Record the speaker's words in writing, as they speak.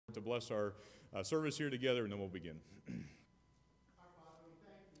to bless our service here together, and then we'll begin. Our Father, we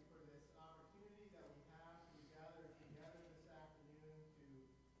thank you for this opportunity that we have to gather together this afternoon to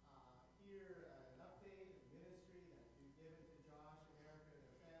hear an update and ministry that you've given to Josh, America, and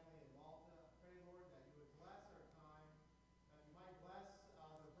their family in Malta. I pray, Lord, that you would bless our time, that you might bless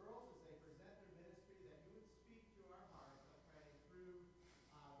the girls as they present their ministry, that you would speak to our hearts, I pray, through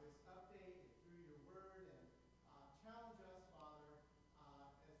this update and through your word, and challenge us, Father,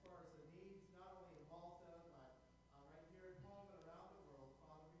 as far as the needs, not only in Malta, but right here at home and around the world.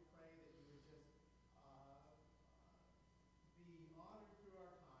 Father, we pray that you would just be honored through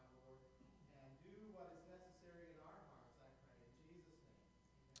our time, Lord, and do what is necessary in our hearts, I pray, in Jesus'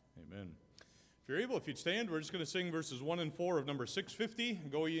 name. Amen. Amen. If you're able, if you'd stand, we're just going to sing verses 1 and 4 of number 650,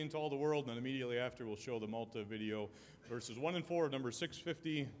 Go Ye Into All the World, and then immediately after we'll show the Malta video. Verses 1 and 4 of number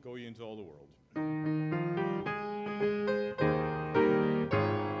 650, Go Ye Into All the World. Counting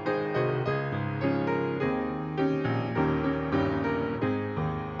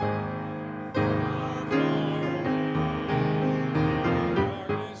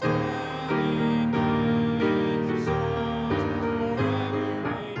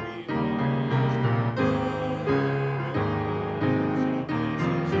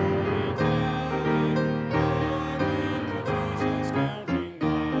on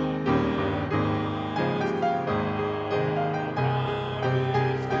the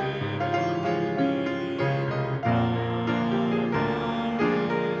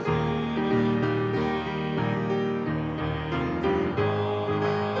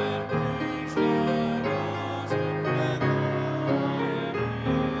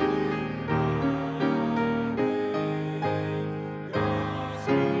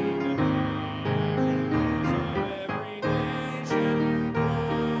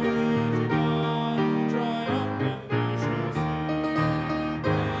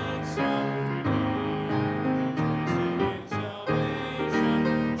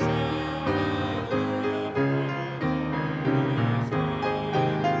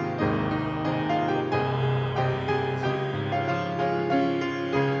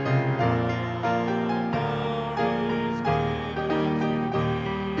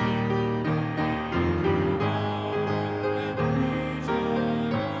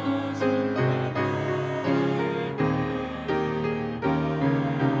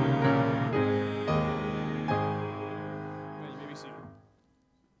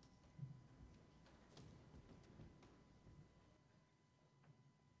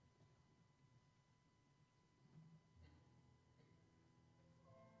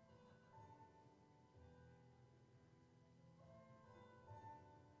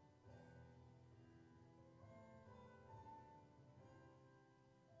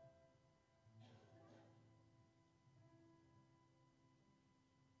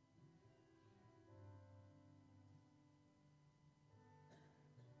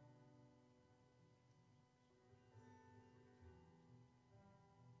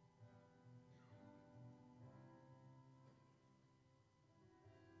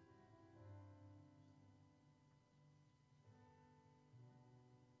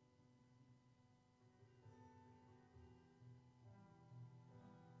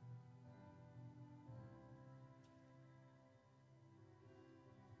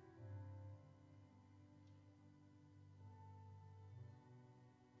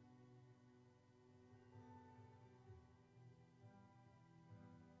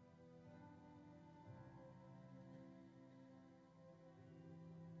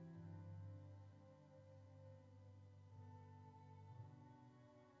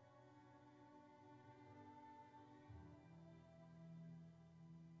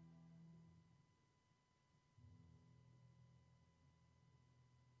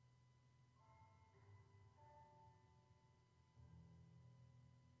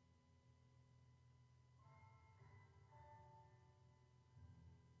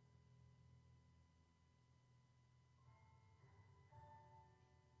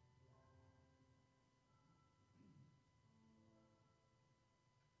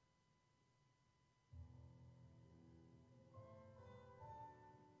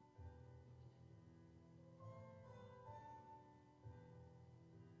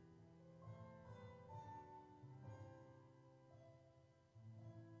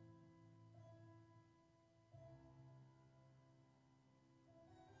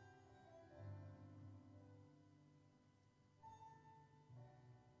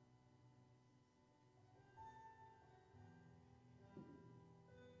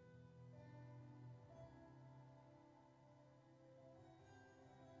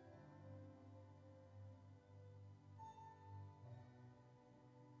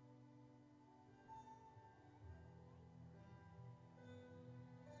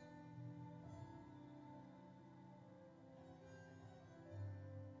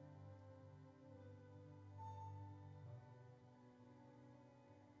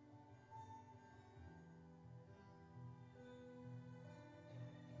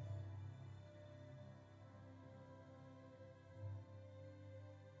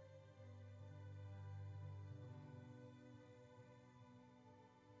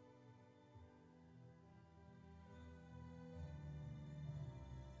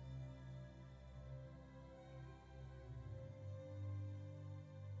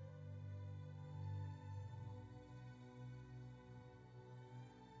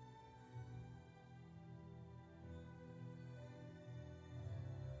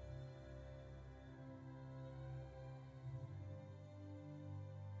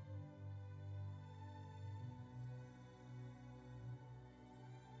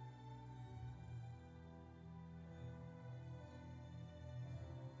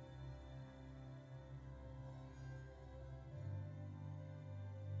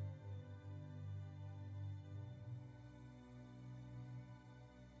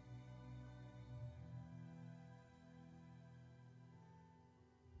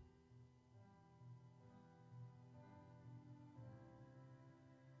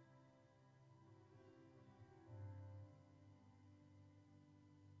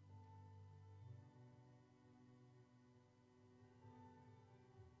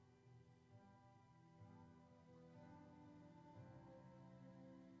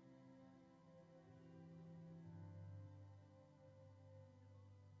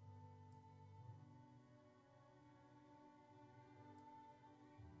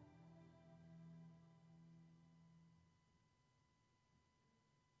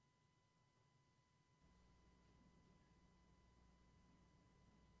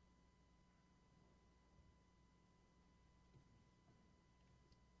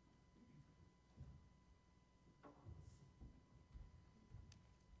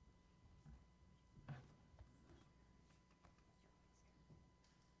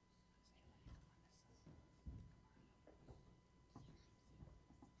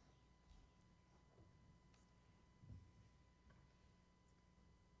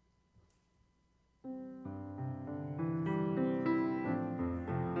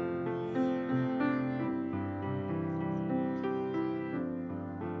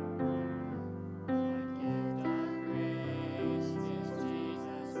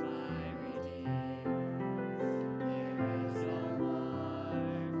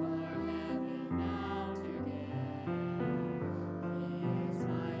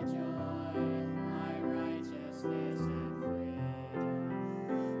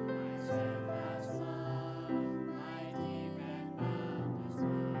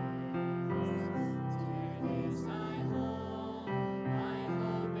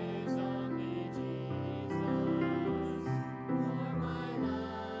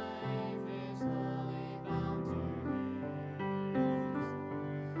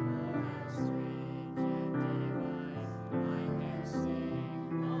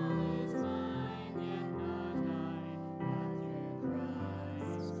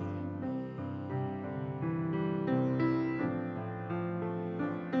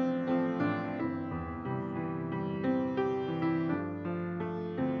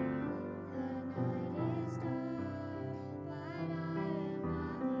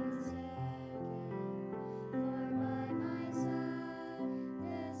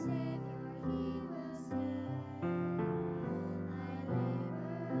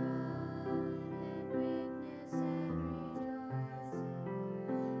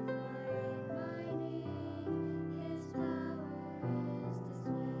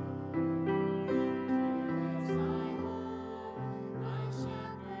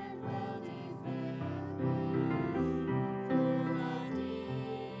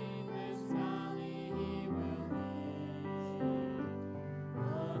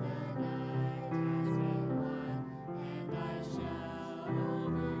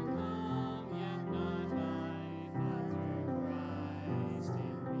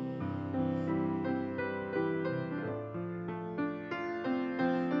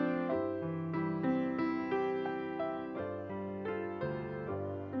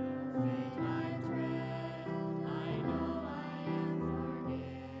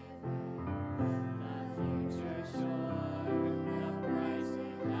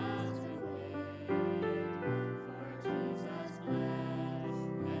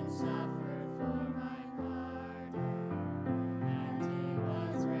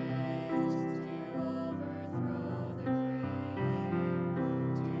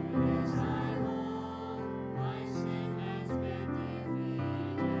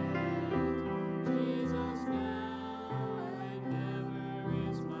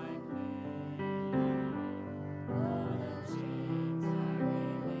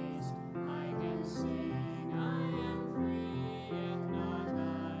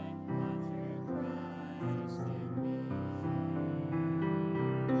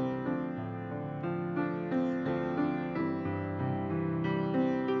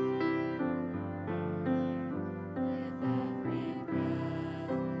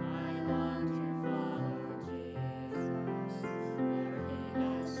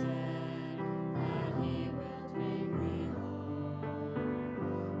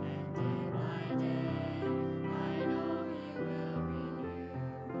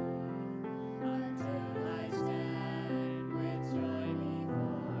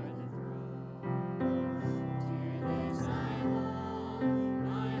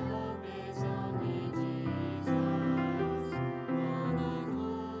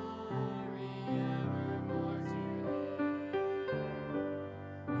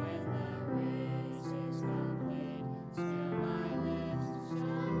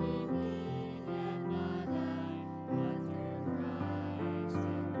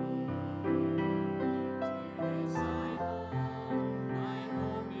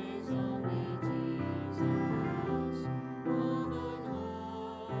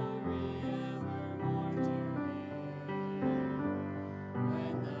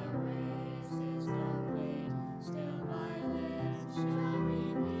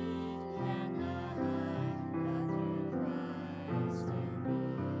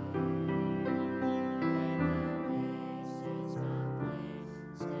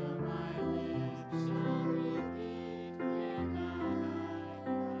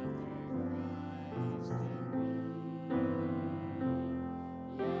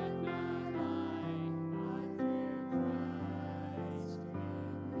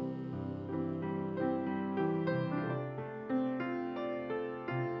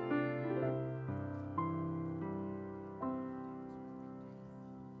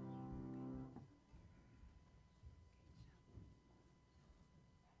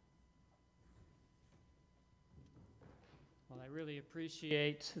Well, I really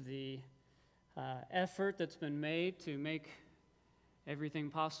appreciate the effort that's been made to make everything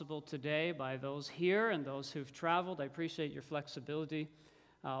possible today by those here and those who've traveled. I appreciate your flexibility.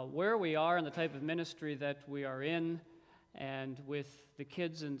 Where we are and the type of ministry that we are in, and with the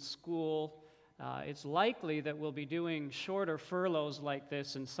kids in school, it's likely that we'll be doing shorter furloughs like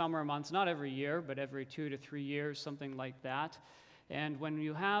this in summer months, not every year, but every 2 to 3 years, something like that. And when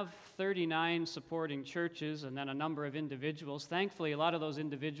you have 39 supporting churches and then a number of individuals, thankfully a lot of those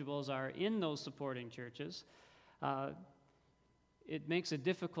individuals are in those supporting churches, it makes it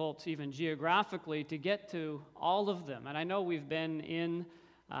difficult even geographically to get to all of them. And I know we've been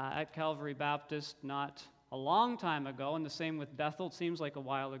at Calvary Baptist not a long time ago, and the same with Bethel. It seems like a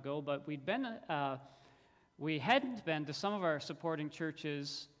while ago, but we hadn't been to some of our supporting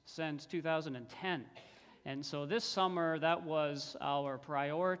churches since 2010. And so this summer, that was our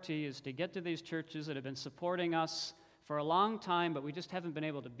priority, is to get to these churches that have been supporting us for a long time, but we just haven't been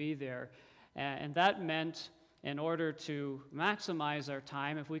able to be there. And that meant, in order to maximize our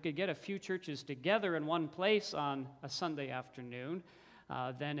time, if we could get a few churches together in one place on a Sunday afternoon,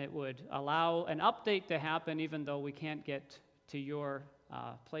 then it would allow an update to happen even though we can't get to your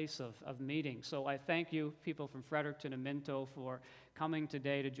place of meeting. So I thank you, people from Fredericton and Minto, for coming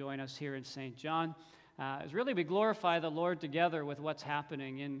today to join us here in St. John. As really we glorify the Lord together with what's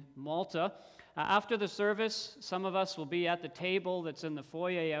happening in Malta. After the service, some of us will be at the table that's in the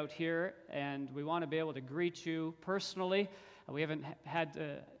foyer out here, and we want to be able to greet you personally. We haven't had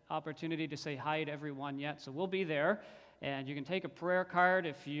the opportunity to say hi to everyone yet, so we'll be there. And you can take a prayer card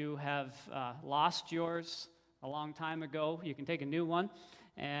if you have lost yours a long time ago. You can take a new one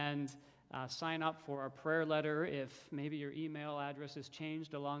and sign up for our prayer letter if maybe your email address has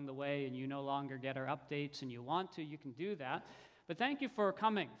changed along the way and you no longer get our updates and you want to, you can do that. But thank you for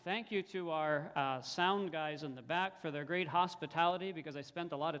coming. Thank you to our sound guys in the back for their great hospitality, because I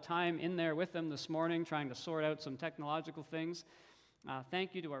spent a lot of time in there with them this morning trying to sort out some technological things.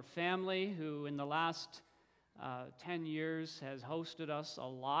 Thank you to our family who in the last 10 years has hosted us a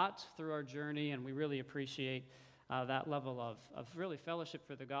lot through our journey, and we really appreciate that level of really fellowship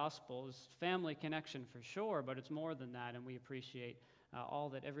for the gospel. It's family connection for sure, but it's more than that, and we appreciate all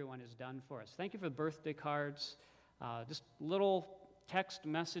that everyone has done for us. Thank you for the birthday cards. Just little text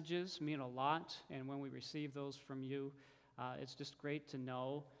messages mean a lot, and when we receive those from you, it's just great to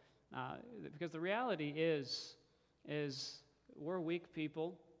know, because the reality is we're weak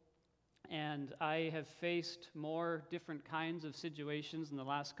people, and I have faced more different kinds of situations in the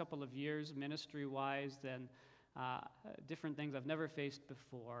last couple of years, ministry-wise, than different things I've never faced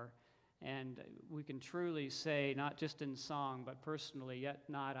before. And we can truly say, not just in song, but personally, yet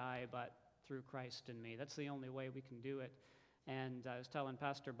not I, but through Christ in me. That's the only way we can do it. And I was telling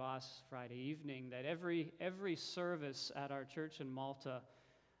Pastor Boss Friday evening that every service at our church in Malta,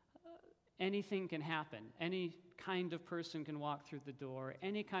 anything can happen. Any kind of person can walk through the door.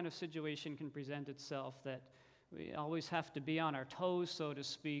 Any kind of situation can present itself, that we always have to be on our toes, so to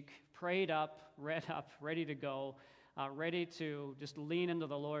speak, prayed up, read up, ready to go, ready to just lean into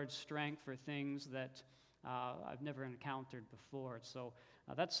the Lord's strength for things that I've never encountered before. So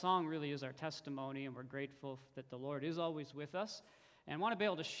that song really is our testimony, and we're grateful that the Lord is always with us. And I want to be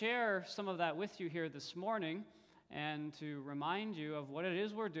able to share some of that with you here this morning, and to remind you of what it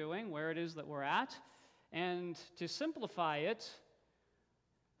is we're doing, where it is that we're at. And to simplify it,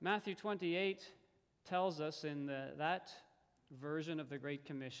 Matthew 28 tells us in that version of the Great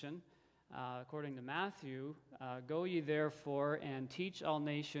Commission, according to Matthew, go ye therefore and teach all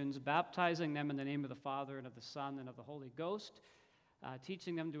nations, baptizing them in the name of the Father and of the Son and of the Holy Ghost,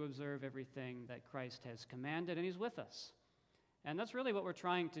 teaching them to observe everything that Christ has commanded, and he's with us. And that's really what we're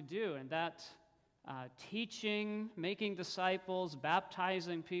trying to do, and that teaching, making disciples,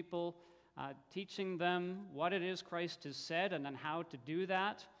 baptizing people, teaching them what it is Christ has said, and then how to do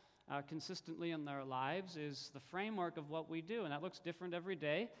that consistently in their lives is the framework of what we do. And that looks different every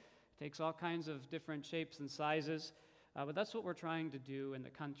day. It takes all kinds of different shapes and sizes. But that's what we're trying to do in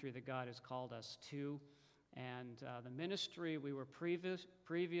the country that God has called us to. And the ministry we were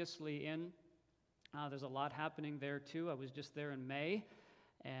previously in, there's a lot happening there too. I was just there in May.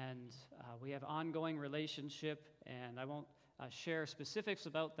 And we have ongoing relationship, and I won't share specifics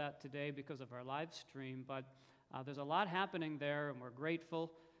about that today because of our live stream, but there's a lot happening there, and we're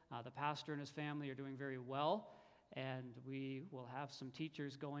grateful. The pastor and his family are doing very well, and we will have some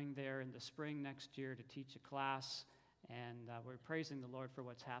teachers going there in the spring next year to teach a class, and we're praising the Lord for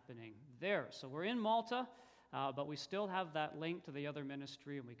what's happening there. So we're in Malta, but we still have that link to the other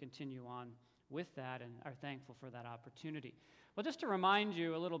ministry, and we continue on with that and are thankful for that opportunity. Well, just to remind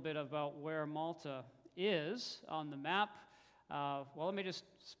you a little bit about where Malta is on the map, well, let me just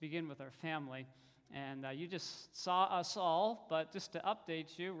begin with our family. And you just saw us all, but just to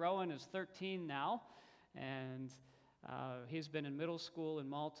update you, Rowan is 13 now, and he's been in middle school in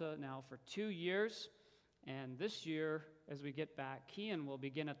Malta now for 2 years. And this year, as we get back, Kian will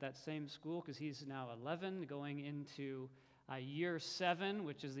begin at that same school because he's now 11, going into year 7,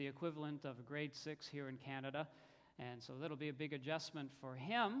 which is the equivalent of grade 6 here in Canada. And so that'll be a big adjustment for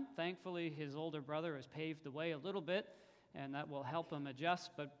him. Thankfully, his older brother has paved the way a little bit, and that will help him adjust.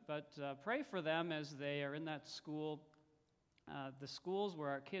 But pray for them as they are in that school. The schools where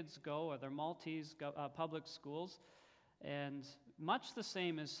our kids go are their Maltese public schools, and much the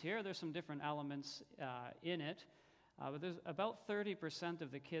same as here. There's some different elements in it, but there's about 30%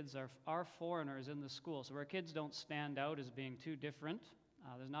 of the kids are foreigners in the school, so our kids don't stand out as being too different.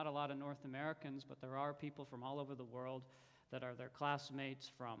 There's not a lot of North Americans, but there are people from all over the world that are their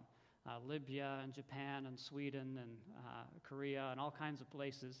classmates from Libya and Japan and Sweden and Korea and all kinds of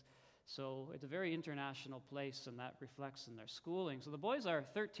places. So it's a very international place, and that reflects in their schooling. So the boys are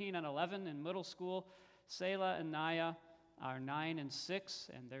 13 and 11 in middle school. Selah and Naya are 9 and 6,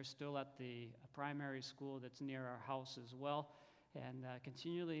 and they're still at the primary school that's near our house as well, and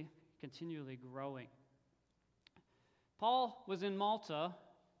continually growing. Paul was in Malta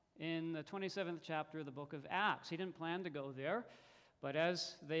in the 27th chapter of the book of Acts. He didn't plan to go there, but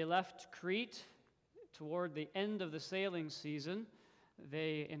as they left Crete toward the end of the sailing season,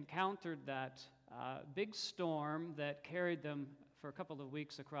 they encountered that big storm that carried them for a couple of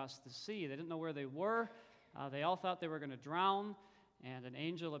weeks across the sea. They didn't know where they were. They all thought they were going to drown, and an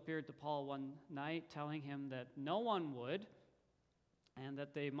angel appeared to Paul one night telling him that no one would, and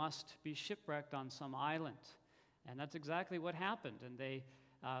that they must be shipwrecked on some island. And that's exactly what happened. And they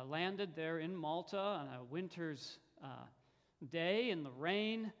landed there in Malta on a winter's day in the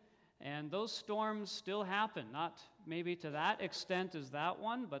rain, and those storms still happen. Not maybe to that extent as that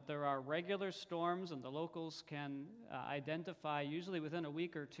one, but there are regular storms, and the locals can identify usually within a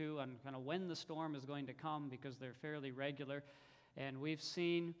week or two on kind of when the storm is going to come, because they're fairly regular. And we've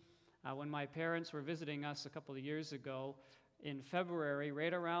seen when my parents were visiting us a couple of years ago in February,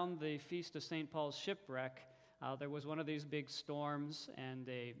 right around the Feast of St. Paul's shipwreck, there was one of these big storms, and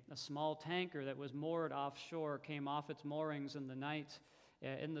a small tanker that was moored offshore came off its moorings in the night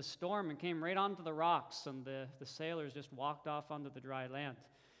in the storm and came right onto the rocks, and the sailors just walked off onto the dry land.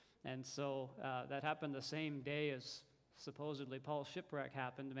 And so that happened the same day as supposedly Paul's shipwreck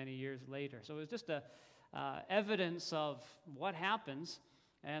happened many years later. So it was just evidence of what happens,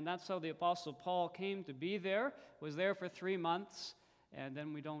 and that's how the Apostle Paul came to be there, was there for 3 months, and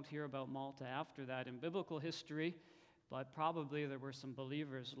then we don't hear about Malta after that in biblical history, but probably there were some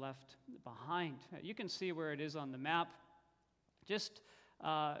believers left behind. You can see where it is on the map. Just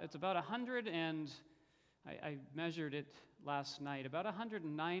it's about 100 and I measured it last night, about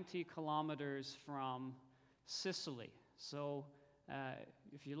 190 kilometers from Sicily. So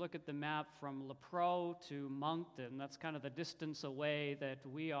if you look at the map from Lepro to Moncton, that's kind of the distance away that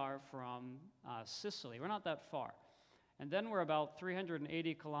we are from Sicily. We're not that far. And then we're about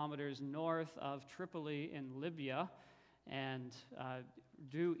 380 kilometers north of Tripoli in Libya, and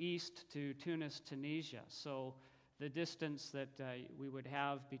due east to Tunis, Tunisia. So the distance that we would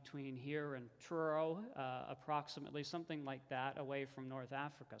have between here and Truro, approximately something like that, away from North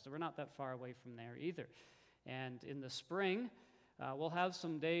Africa. So we're not that far away from there either. And in the spring, we'll have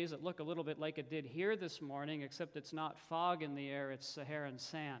some days that look a little bit like it did here this morning, except it's not fog in the air, it's Saharan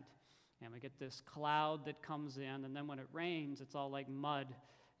sand. And we get this cloud that comes in, and then when it rains, it's all like mud,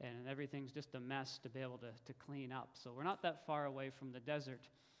 and everything's just a mess to be able to clean up. So we're not that far away from the desert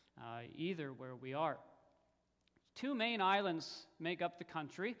either where we are. 2 main islands make up the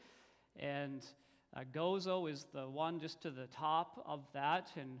country, and Gozo is the one just to the top of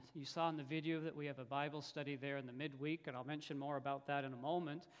that, and you saw in the video that we have a Bible study there in the midweek, and I'll mention more about that in a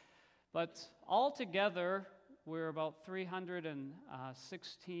moment. But altogether, we're about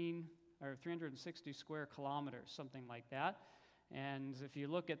 360 square kilometers, something like that. And if you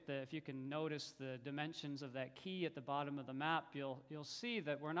look at if you can notice the dimensions of that key at the bottom of the map, you'll see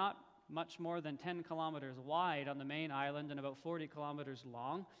that we're not much more than 10 kilometers wide on the main island and about 40 kilometers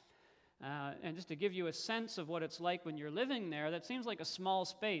long. And just to give you a sense of what it's like when you're living there, that seems like a small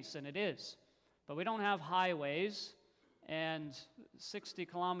space, and it is. But we don't have highways, and 60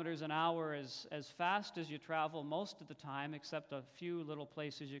 kilometers an hour is as fast as you travel most of the time, except a few little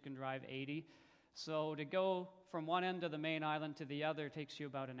places you can drive 80. So to go from one end of the main island to the other takes you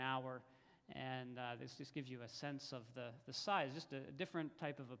about an hour, and this just gives you a sense of the size, just a different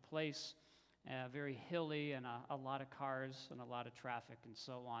type of a place, very hilly, and a lot of cars and a lot of traffic and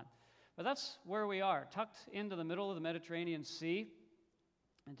so on. But that's where we are, tucked into the middle of the Mediterranean Sea,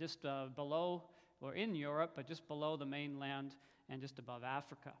 and just below, or in Europe, but just below the mainland and just above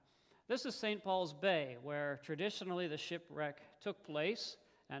Africa. This is St. Paul's Bay, where traditionally the shipwreck took place.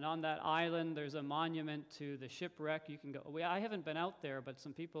 And on that island, there's a monument to the shipwreck. You can go. I haven't been out there, but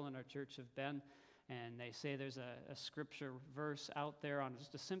some people in our church have been, and they say there's a scripture verse out there, on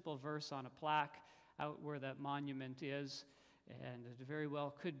just a simple verse on a plaque out where that monument is. And it very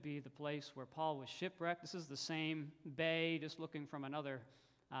well could be the place where Paul was shipwrecked. This is the same bay, just looking from another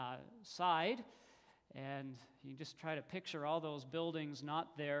side. And you just try to picture all those buildings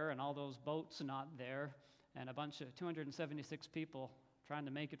not there and all those boats not there, and a bunch of 276 people trying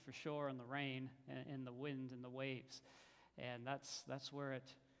to make it for shore in the rain, in the wind, and the waves. And that's where it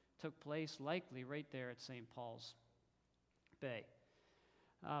took place, likely right there at St. Paul's Bay.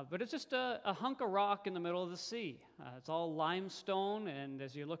 But it's just a hunk of rock in the middle of the sea. It's all limestone, and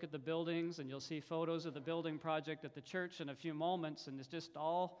as you look at the buildings, and you'll see photos of the building project at the church in a few moments, and it's just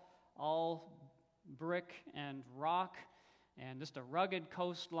all brick and rock, and just a rugged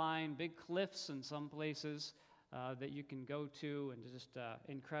coastline, big cliffs in some places that you can go to, and just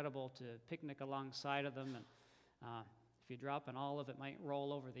incredible to picnic alongside of them. And if you drop an olive, it might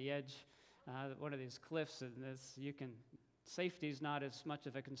roll over the edge. One of these cliffs, and safety's not as much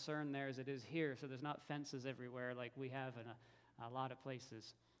of a concern there as it is here, so there's not fences everywhere like we have in a lot of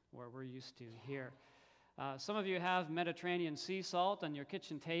places where we're used to here. Some of you have Mediterranean sea salt on your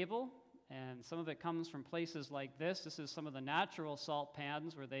kitchen table, and some of it comes from places like this. This is some of the natural salt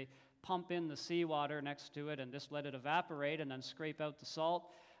pans where they pump in the seawater next to it and just let it evaporate and then scrape out the salt.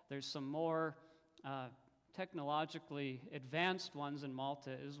 There's some more technologically advanced ones in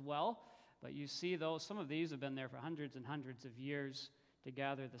Malta as well. But you see those, some of these have been there for hundreds and hundreds of years to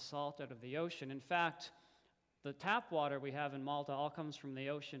gather the salt out of the ocean. In fact, the tap water we have in Malta all comes from the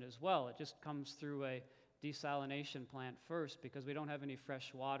ocean as well. It just comes through a desalination plant first because we don't have any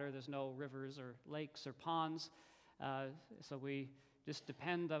fresh water. There's no rivers or lakes or ponds. So we just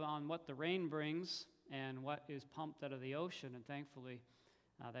depend on what the rain brings and what is pumped out of the ocean. And thankfully,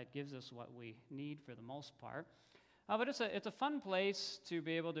 that gives us what we need for the most part. But it's a fun place to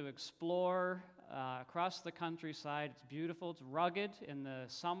be able to explore across the countryside. It's beautiful. It's rugged in the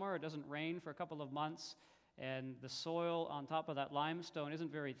summer. It doesn't rain for a couple of months. And the soil on top of that limestone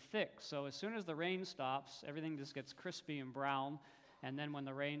isn't very thick. So as soon as the rain stops, everything just gets crispy and brown. And then when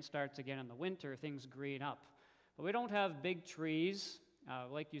the rain starts again in the winter, things green up. But we don't have big trees.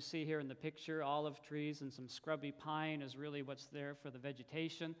 Like you see here in the picture, olive trees and some scrubby pine is really what's there for the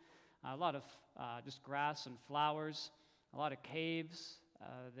vegetation. A lot of just grass and flowers, a lot of caves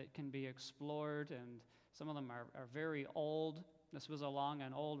that can be explored, and some of them are very old. This was along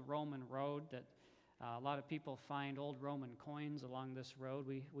an old Roman road that a lot of people find old Roman coins along this road.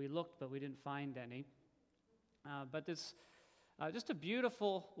 We looked, but we didn't find any. But it's just a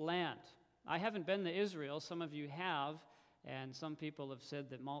beautiful land. I haven't been to Israel. Some of you have, and some people have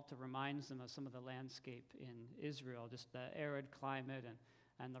said that Malta reminds them of some of the landscape in Israel, just the arid climate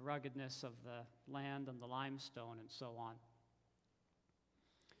and the ruggedness of the land and the limestone and so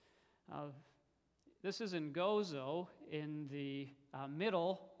on. This is in Gozo, in the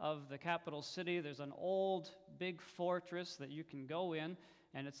middle of the capital city. There's an old, big fortress that you can go in,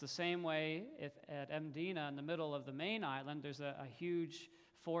 and it's the same way at Mdina, in the middle of the main island. There's a huge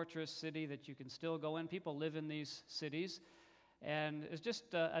fortress city that you can still go in. People live in these cities, and it's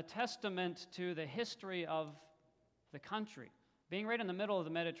just a testament to the history of the country. Being right in the middle of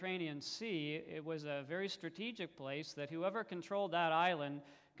the Mediterranean Sea, it was a very strategic place that whoever controlled that island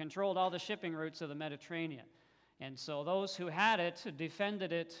controlled all the shipping routes of the Mediterranean. And so those who had it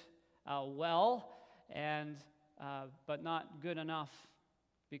defended it well, but not good enough,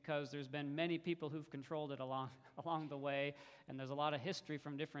 because there's been many people who've controlled it along the way, and there's a lot of history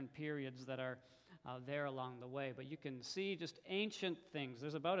from different periods that are there along the way. But you can see just ancient things.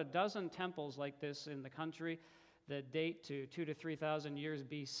 There's about a dozen temples like this in the country that date to 2,000 to 3,000 years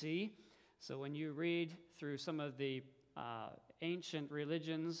BC. So when you read through some of the ancient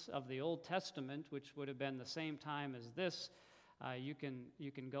religions of the Old Testament, which would have been the same time as this, you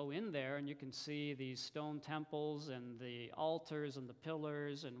can go in there and you can see these stone temples and the altars and the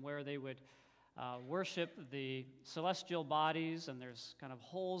pillars and where they would worship the celestial bodies. And there's kind of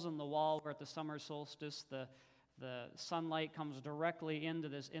holes in the wall where at the summer solstice the sunlight comes directly into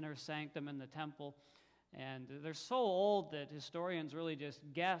this inner sanctum in the temple. And they're so old that historians really just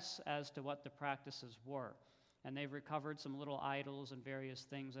guess as to what the practices were. And they've recovered some little idols and various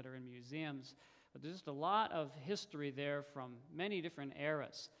things that are in museums. But there's just a lot of history there from many different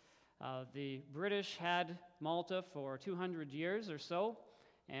eras. The British had Malta for 200 years or so,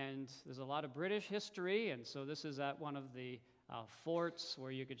 and there's a lot of British history, and so this is at one of the forts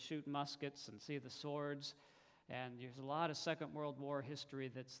where you could shoot muskets and see the swords, and there's a lot of Second World War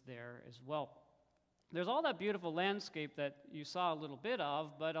history that's there as well. There's all that beautiful landscape that you saw a little bit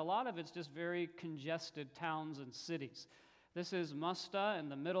of, but a lot of it's just very congested towns and cities. This is Malta in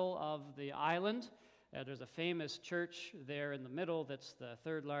the middle of the island. There's a famous church there in the middle that's the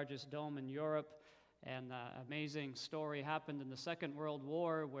third largest dome in Europe. And an amazing story happened in the Second World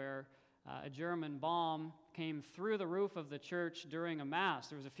War where a German bomb came through the roof of the church during a mass.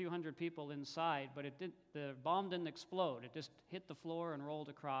 There was a few hundred people inside, but the bomb didn't explode. It just hit the floor and rolled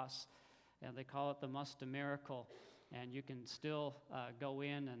across. And they call it the Malta miracle. And you can still go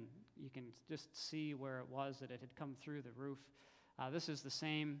in and you can just see where it was that it had come through the roof. This is the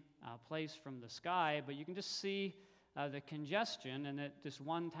same place from the sky, but you can just see the congestion, and that just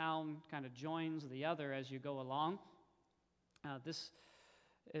one town kind of joins the other as you go along. This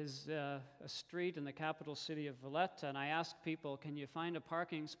is a street in the capital city of Valletta, and I asked people, can you find a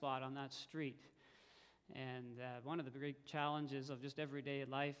parking spot on that street? And one of the big challenges of just everyday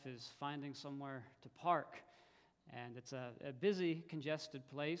life is finding somewhere to park. And it's a busy, congested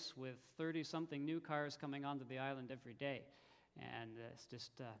place with 30-something new cars coming onto the island every day. And it's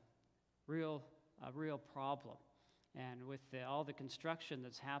just a real problem. And with all the construction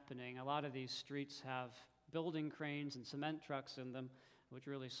that's happening, a lot of these streets have building cranes and cement trucks in them, which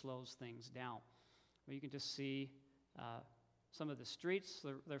really slows things down. But you can just see some of the streets.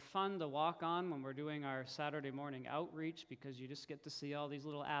 They're fun to walk on when we're doing our Saturday morning outreach because you just get to see all these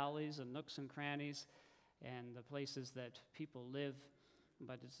little alleys and nooks and crannies and the places that people live.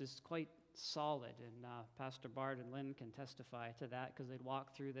 But it's just quite solid, and Pastor Bart and Lynn can testify to that because they'd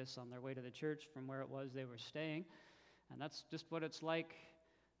walk through this on their way to the church from where it was they were staying. And that's just what it's like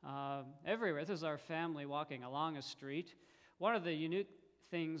everywhere. This is our family walking along a street. One of the unique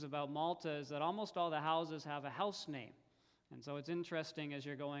things about Malta is that almost all the houses have a house name. And so it's interesting as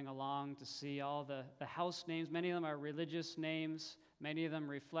you're going along to see all the house names. Many of them are religious names. Many of them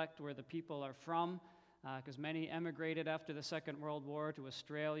reflect where the people are from, because many emigrated after the Second World War to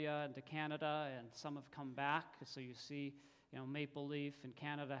Australia and to Canada, and some have come back. So you see, Maple Leaf and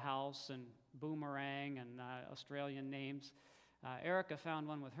Canada House and Boomerang and Australian names. Erica found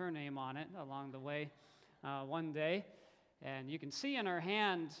one with her name on it along the way one day. And you can see in her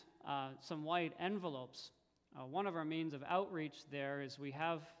hand some white envelopes. One of our means of outreach there is we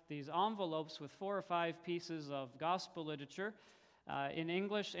have these envelopes with 4 or 5 pieces of gospel literature in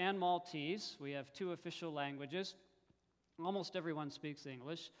English and Maltese. We have 2 official languages. Almost everyone speaks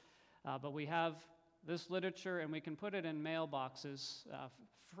English, but we have this literature, and we can put it in mailboxes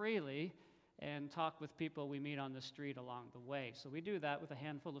freely and talk with people we meet on the street along the way. So we do that with a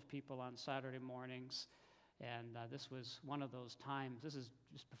handful of people on Saturday mornings. And this was one of those times. This is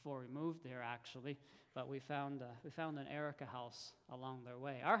just before we moved there, actually. But we found an Erica house along their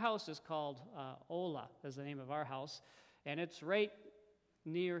way. Our house is called Ola, is the name of our house. And it's right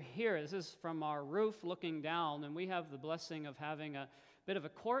near here. This is from our roof looking down. And we have the blessing of having a bit of a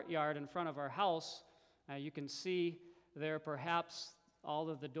courtyard in front of our house. You can see there perhaps all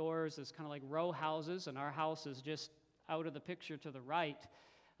of the doors is kind of like row houses. And our house is just out of the picture to the right.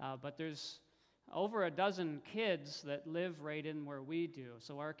 But there's over a dozen kids that live right in where we do.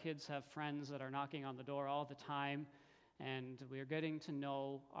 So our kids have friends that are knocking on the door all the time, and we are getting to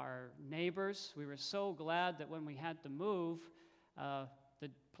know our neighbors. We were so glad that when we had to move, the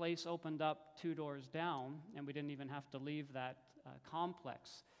place opened up 2 doors down, and we didn't even have to leave that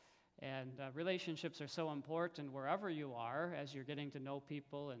complex. And relationships are so important wherever you are as you're getting to know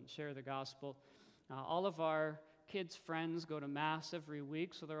people and share the gospel. All of our kids' friends go to Mass every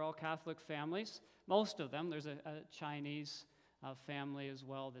week, so they're all Catholic families. Most of them. There's a Chinese family as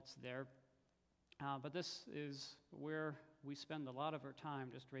well that's there. But this is where we spend a lot of our time,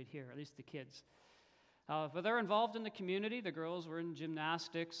 just right here, at least the kids. But they're involved in the community. The girls were in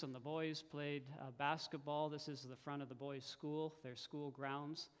gymnastics, and the boys played basketball. This is the front of the boys' school, their school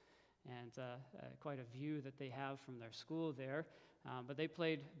grounds, and quite a view that they have from their school there. But they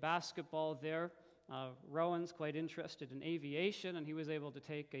played basketball there. Rowan's quite interested in aviation, and he was able to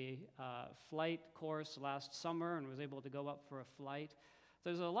take a flight course last summer and was able to go up for a flight.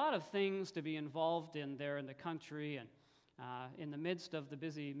 There's a lot of things to be involved in there in the country, and in the midst of the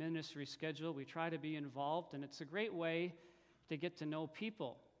busy ministry schedule, we try to be involved, and it's a great way to get to know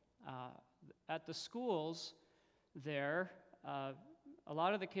people. At the schools there, a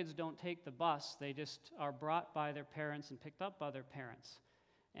lot of the kids don't take the bus. They just are brought by their parents and picked up by their parents.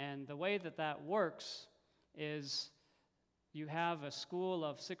 And the way that works is you have a school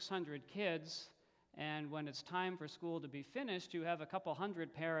of 600 kids, And when it's time for school to be finished, you have a couple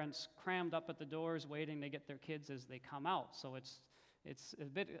hundred parents crammed up at the doors waiting to get their kids as they come out. So it's a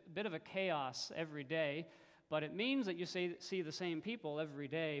bit of a chaos every day, but it means that you see the same people every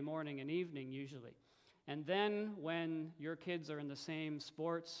day, morning and evening usually. And then when your kids are in the same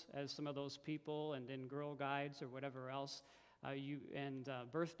sports as some of those people and in Girl Guides or whatever else,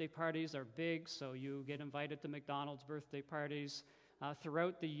 birthday parties are big, so you get invited to McDonald's birthday parties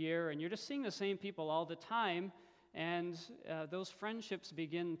throughout the year, and you're just seeing the same people all the time, and those friendships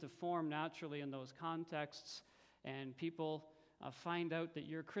begin to form naturally in those contexts, and people find out that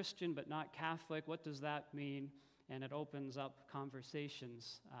you're Christian but not Catholic. What does that mean? And it opens up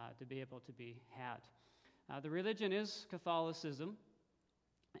conversations to be able to be had. The religion is Catholicism,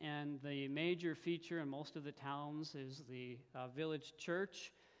 and the major feature in most of the towns is the village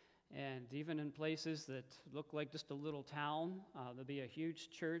church. And even in places that look like just a little town, there'll be a huge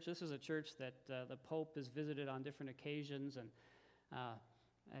church. This is a church that the Pope has visited on different occasions, and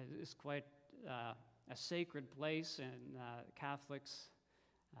it's quite a sacred place, and Catholics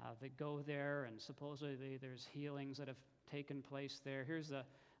that go there, and supposedly there's healings that have taken place there. Here's a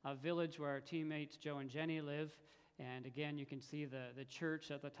village where our teammates Joe and Jenny live, and again you can see the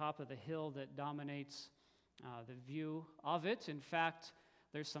church at the top of the hill that dominates the view of it. In fact,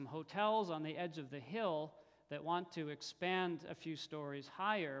 there's some hotels on the edge of the hill that want to expand a few stories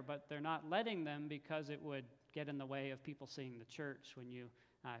higher, but they're not letting them because it would get in the way of people seeing the church when you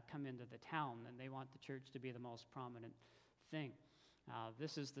come into the town, and they want the church to be the most prominent thing.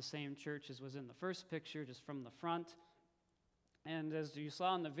 This is the same church as was in the first picture, just from the front. And as you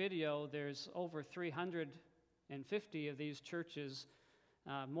saw in the video, there's over 350 of these churches,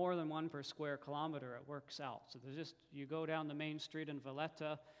 more than one per square kilometer. It works out. So you go down the main street in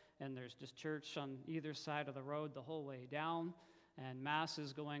Valletta, and there's just church on either side of the road the whole way down, and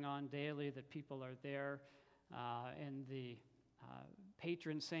masses going on daily that people are there, and the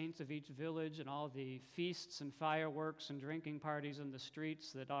patron saints of each village, and all the feasts and fireworks and drinking parties in the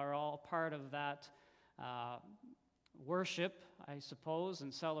streets that are all part of that worship, I suppose,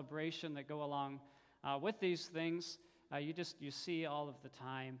 and celebration that go along with these things. You see all of the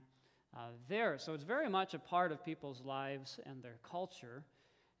time there. So it's very much a part of people's lives and their culture.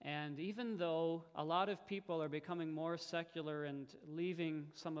 And even though a lot of people are becoming more secular and leaving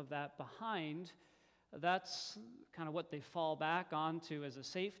some of that behind, that's kind of what they fall back onto as a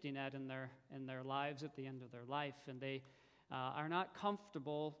safety net in their lives at the end of their life. And they are not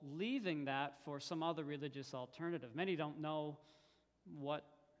comfortable leaving that for some other religious alternative. Many don't know what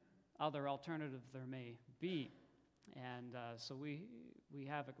other alternative there may be. And so we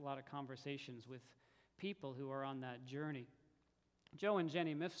have a lot of conversations with people who are on that journey. Joe and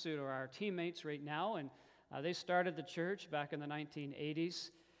Jenny Mifsud are our teammates right now, and they started the church back in the 1980s.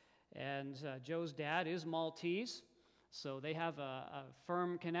 And Joe's dad is Maltese, so they have a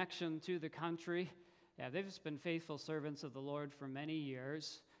firm connection to the country. Yeah, they've just been faithful servants of the Lord for many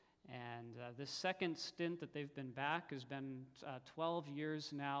years. And this second stint that they've been back has been 12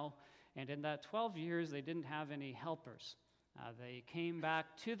 years now. And in that 12 years, they didn't have any helpers. They came back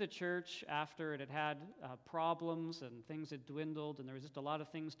to the church after it had problems and things had dwindled, and there was just a lot of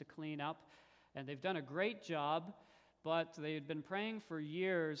things to clean up. And they've done a great job, but they had been praying for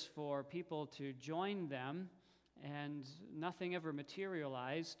years for people to join them, and nothing ever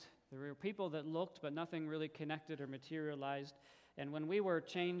materialized. There were people that looked, but nothing really connected or materialized. And when we were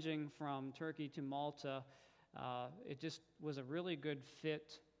changing from Turkey to Malta, it just was a really good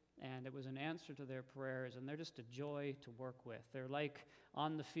fit. And it was an answer to their prayers, and they're just a joy to work with. They're like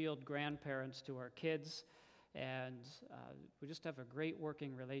on-the-field grandparents to our kids, and we just have a great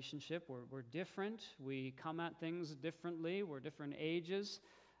working relationship. We're different. We come at things differently. We're different ages.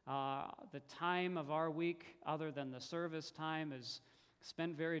 The time of our week, other than the service time, is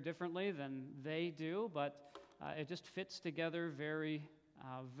spent very differently than they do, but it just fits together very,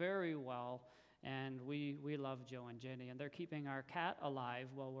 very well. And we love Joe and Jenny, and they're keeping our cat alive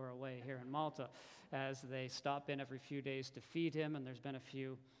while we're away here in Malta as they stop in every few days to feed him, and there's been a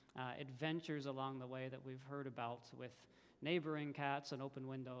few adventures along the way that we've heard about with neighboring cats and open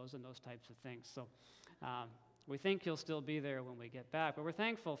windows and those types of things. So we think he'll still be there when we get back, but we're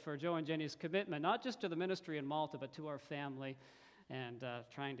thankful for Joe and Jenny's commitment, not just to the ministry in Malta, but to our family, and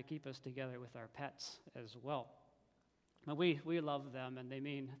trying to keep us together with our pets as well. But we love them, and they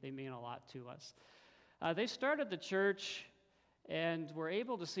mean a lot to us. They started the church and were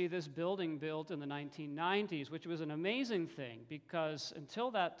able to see this building built in the 1990s, which was an amazing thing, because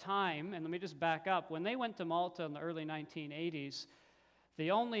until that time, and let me just back up, when they went to Malta in the early 1980s, the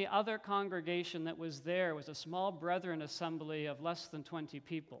only other congregation that was there was a small Brethren assembly of less than 20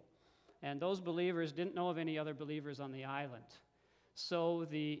 people. and those believers didn't know of any other believers on the island. So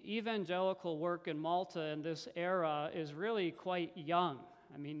the evangelical work in Malta in this era is really quite young.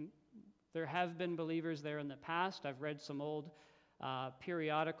 I mean, there have been believers there in the past. I've read some old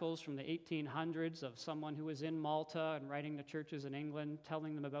periodicals from the 1800s of someone who was in Malta and writing to churches in England,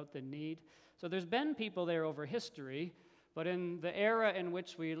 telling them about the need. So there's been people there over history, but in the era in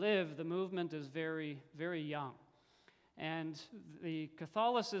which we live, the movement is very, very young. And the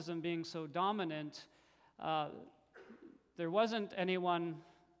Catholicism being so dominant, there wasn't anyone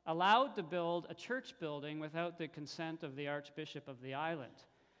allowed to build a church building without the consent of the Archbishop of the island.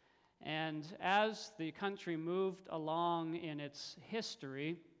 And as the country moved along in its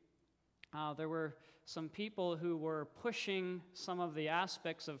history, there were some people who were pushing some of the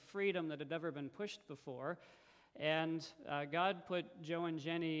aspects of freedom that had never been pushed before. And God put Joe and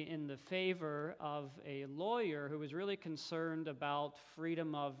Jenny in the favor of a lawyer who was really concerned about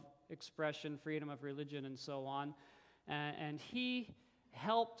freedom of expression, freedom of religion, and so on. And he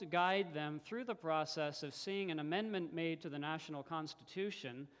helped guide them through the process of seeing an amendment made to the national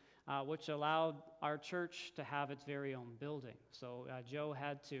constitution, which allowed our church to have its very own building. So Joe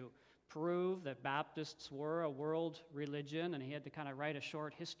had to prove that Baptists were a world religion, and he had to kind of write a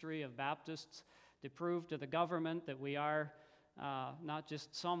short history of Baptists to prove to the government that we are not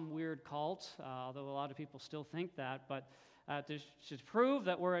just some weird cult, although a lot of people still think that, but to prove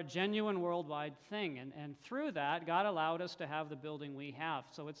that we're a genuine worldwide thing. And through that, God allowed us to have the building we have.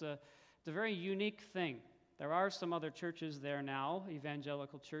 So it's a very unique thing. There are some other churches there now,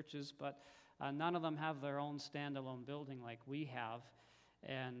 evangelical churches, but none of them have their own standalone building like we have.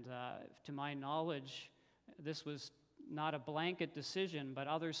 And to my knowledge, this was not a blanket decision, but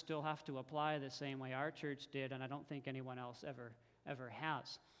others still have to apply the same way our church did, and I don't think anyone else ever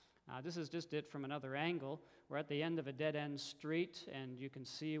has. This is just it from another angle. We're at the end of a dead-end street, and you can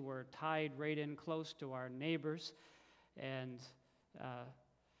see we're tied right in close to our neighbors. And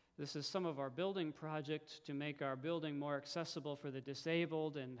this is some of our building projects to make our building more accessible for the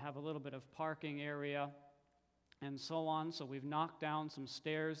disabled and have a little bit of parking area and so on. So we've knocked down some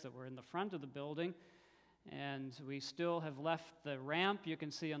stairs that were in the front of the building, and we still have left the ramp you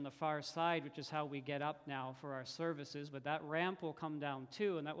can see on the far side, which is how we get up now for our services. But that ramp will come down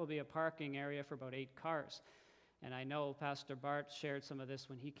too, and that will be a parking area for about 8 cars. And I know Pastor Bart shared some of this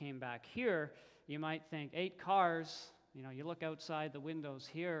when he came back here. You might think, 8 cars, you know, you look outside the windows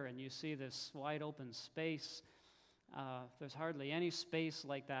here and you see this wide open space. There's hardly any space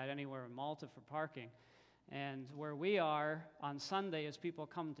like that anywhere in Malta for parking. And where we are on Sunday, as people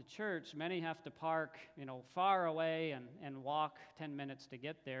come to church, many have to park, you know, far away and walk 10 minutes to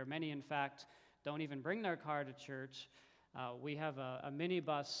get there. Many, in fact, don't even bring their car to church. We have a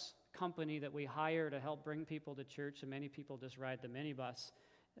minibus company that we hire to help bring people to church, and many people just ride the minibus,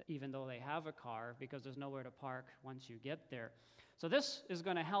 even though they have a car, because there's nowhere to park once you get there. So this is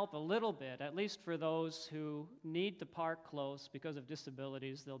going to help a little bit, at least for those who need to park close because of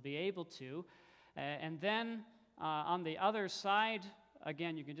disabilities. They'll be able to. And then on the other side,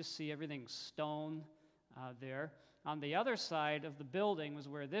 again, you can just see everything stone there. On the other side of the building was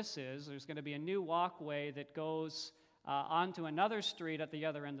where this is. There's going to be a new walkway that goes onto another street at the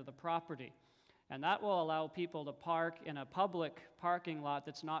other end of the property. And that will allow people to park in a public parking lot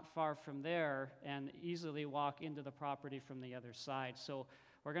that's not far from there and easily walk into the property from the other side. So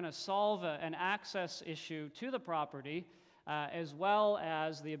we're going to solve an access issue to the property, as well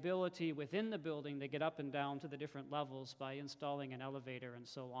as the ability within the building to get up and down to the different levels by installing an elevator and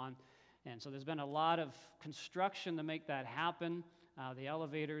so on. And so there's been a lot of construction to make that happen. The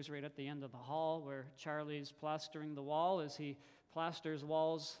elevator's right at the end of the hall where Charlie's plastering the wall as he plasters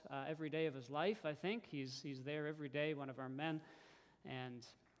walls every day of his life, I think. He's there every day, one of our men. And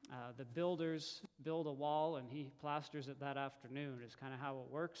the builders build a wall and he plasters it that afternoon is kind of how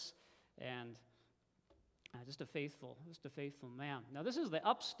it works. And just a faithful man. Now, this is the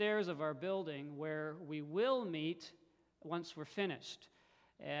upstairs of our building where we will meet once we're finished.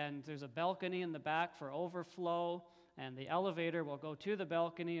 And there's a balcony in the back for overflow, and the elevator will go to the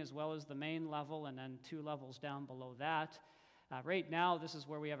balcony as well as the main level, and then 2 levels down below that. Right now, this is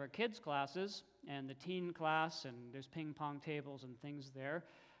where we have our kids' classes and the teen class, and there's ping pong tables and things there.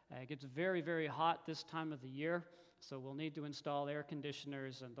 It gets very, very hot this time of the year, so we'll need to install air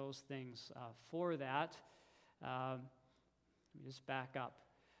conditioners and those things for that. Let me just back up.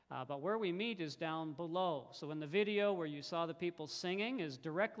 But where we meet is down below. So in the video where you saw the people singing is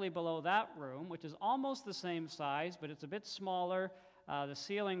directly below that room, which is almost the same size, but it's a bit smaller. The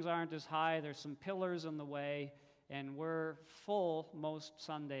ceilings aren't as high. There's some pillars in the way, and we're full most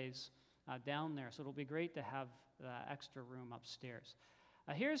Sundays down there. So it'll be great to have extra room upstairs.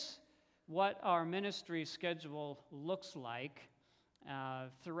 Here's what our ministry schedule looks like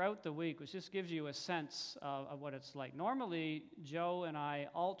throughout the week, which just gives you a sense of what it's like. Normally, Joe and I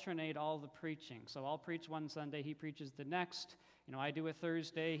alternate all the preaching. So I'll preach one Sunday, he preaches the next. I do a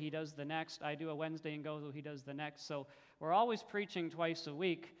Thursday, he does the next. I do a Wednesday in Gozo, he does the next. So we're always preaching twice a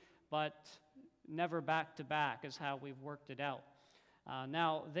week, but never back to back is how we've worked it out.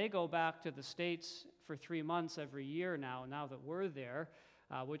 Now, they go back to the States for 3 months every year now that we're there,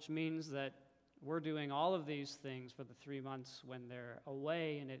 which means that we're doing all of these things for the 3 months when they're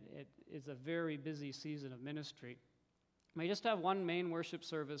away, and it is a very busy season of ministry. We just have one main worship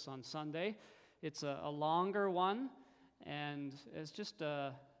service on Sunday. It's a longer one, and it's just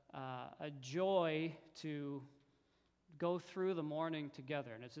a joy to go through the morning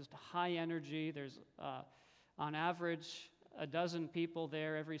together. And it's just high energy. There's, on average, a dozen people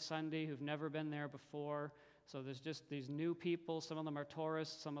there every Sunday who've never been there before. So there's just these new people. Some of them are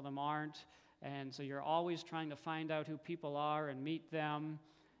tourists, some of them aren't. And so you're always trying to find out who people are and meet them,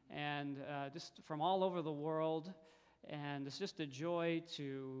 and just from all over the world. And it's just a joy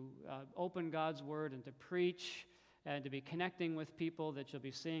to open God's Word and to preach and to be connecting with people that you'll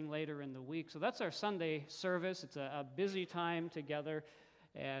be seeing later in the week. So that's our Sunday service. It's a busy time together,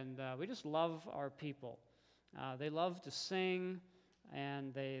 and we just love our people. They love to sing,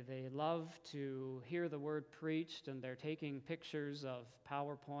 and they love to hear the Word preached, and they're taking pictures of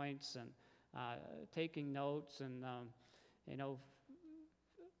PowerPoints and taking notes, and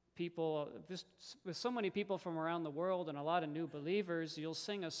people, just with so many people from around the world and a lot of new believers, you'll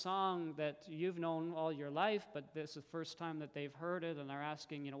sing a song that you've known all your life, but this is the first time that they've heard it, and they're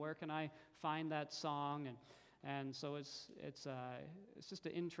asking, where can I find that song? And so it's just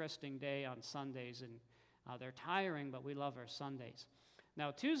an interesting day on Sundays, and they're tiring, but we love our Sundays.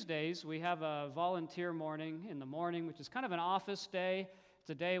 Now, Tuesdays, we have a volunteer morning in the morning, which is kind of an office day. It's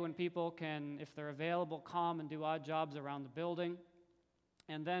a day when people can, if they're available, come and do odd jobs around the building.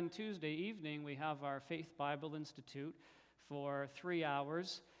 And then Tuesday evening, we have our Faith Bible Institute for 3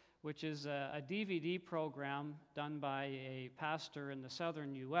 hours, which is a DVD program done by a pastor in the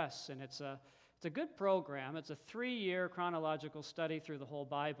southern U.S., and it's a good program. It's a 3-year chronological study through the whole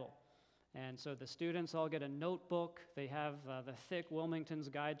Bible. And so the students all get a notebook. They have the thick Wilmington's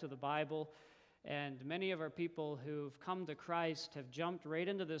Guide to the Bible. And many of our people who've come to Christ have jumped right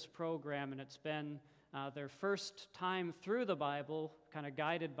into this program, and it's been their first time through the Bible, kind of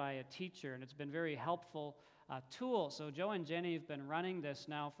guided by a teacher, and it's been a very helpful tool. So Joe and Jenny have been running this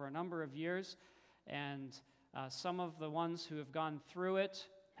now for a number of years, and some of the ones who have gone through it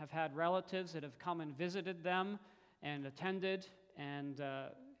have had relatives that have come and visited them and attended and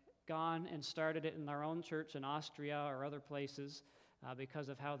gone and started it in their own church in Austria or other places because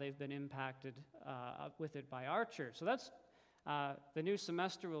of how they've been impacted with it by our church. So that's the new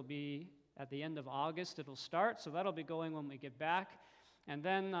semester will be at the end of August. It'll start, so that'll be going when we get back. And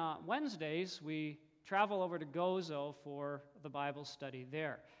then Wednesdays, we travel over to Gozo for the Bible study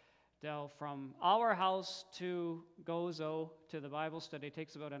there. Now, from our house to Gozo to the Bible study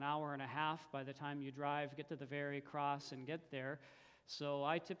takes about an hour and a half by the time you drive, get to the very cross, and get there. So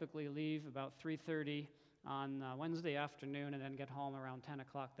I typically leave about 3:30 on Wednesday afternoon and then get home around 10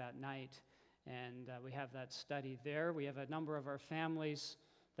 o'clock that night. And we have that study there. We have a number of our families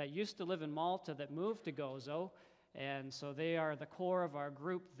that used to live in Malta that moved to Gozo, and so they are the core of our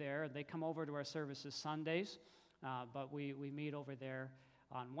group there. They come over to our services Sundays, but we meet over there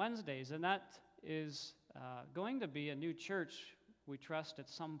on Wednesdays. And that is going to be a new church, we trust, at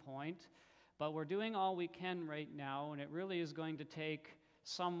some point. But we're doing all we can right now, and it really is going to take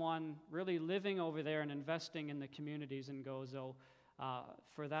someone really living over there and investing in the communities in Gozo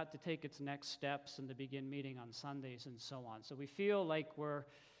for that to take its next steps and to begin meeting on Sundays and so on. So we feel like we're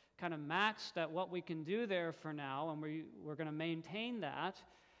kind of maxed at what we can do there for now, and we're going to maintain that,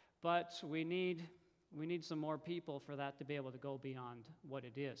 but we need some more people for that to be able to go beyond what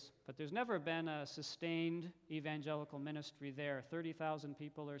it is. But there's never been a sustained evangelical ministry there. 30,000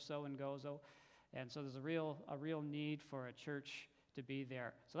 people or so in Gozo, and so there's a real need for a church to be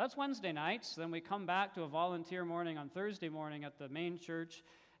there. So that's Wednesday nights. Then we come back to a volunteer morning on Thursday morning at the main church,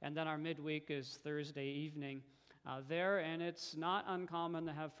 and then our midweek is Thursday evening there, and it's not uncommon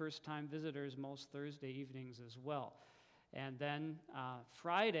to have first-time visitors most Thursday evenings as well. And then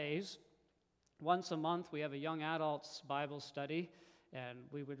Fridays, once a month, we have a young adults Bible study, and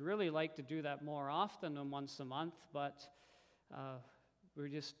we would really like to do that more often than once a month, but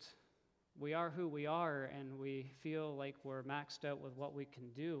we are who we are, and we feel like we're maxed out with what we can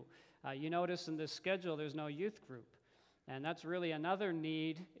do. You notice in this schedule there's no youth group, and that's really another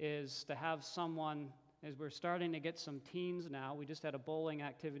need, is to have someone is we're starting to get some teens now. We just had a bowling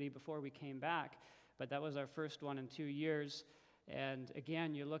activity before we came back, but that was our first one in 2 years. And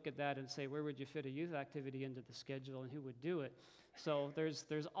again, you look at that and say, where would you fit a youth activity into the schedule, and who would do it? So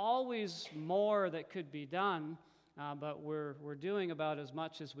there's always more that could be done, but we're doing about as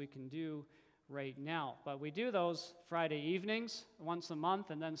much as we can do right now. But we do those Friday evenings once a month,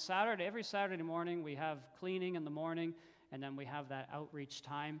 and then every Saturday morning we have cleaning in the morning, and then we have that outreach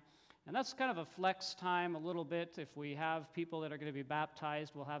time. And that's kind of a flex time a little bit. If we have people that are going to be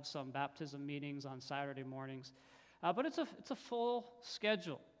baptized, we'll have some baptism meetings on Saturday mornings. But it's a full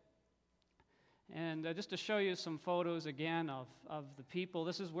schedule. And just to show you some photos again of the people,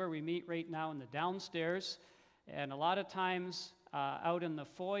 this is where we meet right now in the downstairs. And a lot of times out in the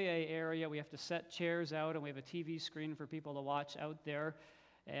foyer area, we have to set chairs out, and we have a TV screen for people to watch out there.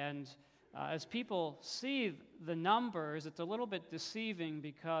 And as people see the numbers, it's a little bit deceiving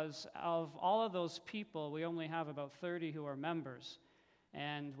because of all of those people, we only have about 30 who are members.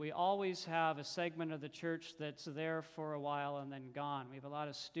 And we always have a segment of the church that's there for a while and then gone. We have a lot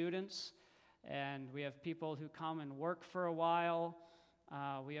of students, and we have people who come and work for a while.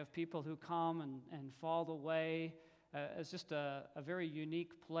 We have people who come and fall away. It's just a very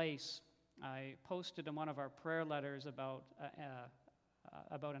unique place. I posted in one of our prayer letters about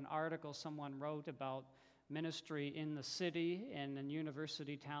an article someone wrote about ministry in the city and in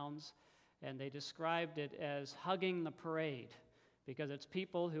university towns, and they described it as hugging the parade, because it's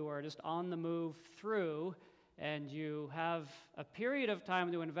people who are just on the move through, and you have a period of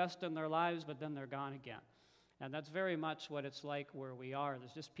time to invest in their lives, but then they're gone again. And that's very much what it's like where we are.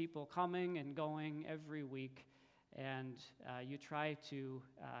 There's just people coming and going every week, and you try to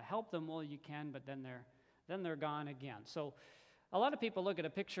help them all you can, but then they're gone again. So a lot of people look at a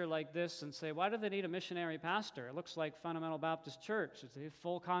picture like this and say, why do they need a missionary pastor? It looks like Fundamental Baptist Church. It's a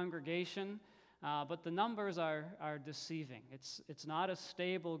full congregation, but the numbers are deceiving. It's not a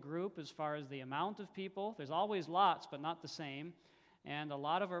stable group as far as the amount of people. There's always lots, but not the same. And a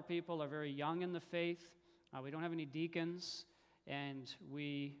lot of our people are very young in the faith. We don't have any deacons, and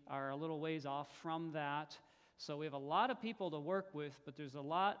we are a little ways off from that. So we have a lot of people to work with, but there's a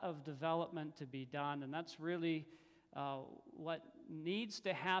lot of development to be done, and that's really what needs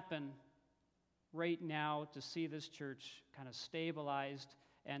to happen right now to see this church kind of stabilized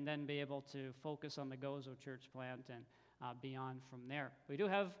and then be able to focus on the Gozo church plant and beyond from there. We do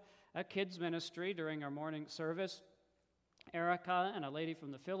have a kids ministry during our morning service. Erica and a lady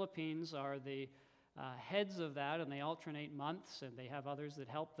from the Philippines are the heads of that, and they alternate months, and they have others that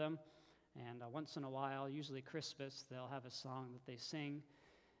help them. And once in a while, usually Christmas, they'll have a song that they sing.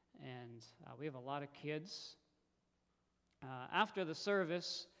 And we have a lot of kids. After the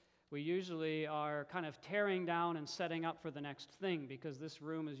service, we usually are kind of tearing down and setting up for the next thing, because this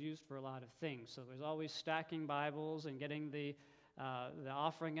room is used for a lot of things. So there's always stacking Bibles and getting the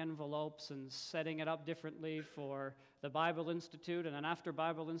offering envelopes and setting it up differently for the Bible Institute. And then after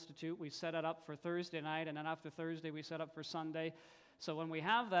Bible Institute, we set it up for Thursday night. And then after Thursday, we set up for Sunday. So when we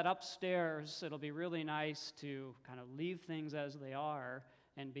have that upstairs, it'll be really nice to kind of leave things as they are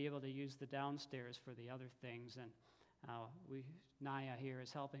and be able to use the downstairs for the other things. And Naya here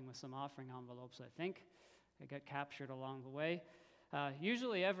is helping with some offering envelopes, I think. They got captured along the way.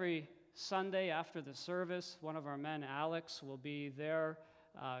 Usually every Sunday after the service, one of our men, Alex, will be there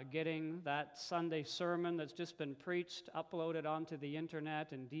getting that Sunday sermon that's just been preached, uploaded onto the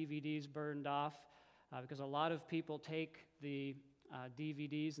internet, and DVDs burned off, because a lot of people take the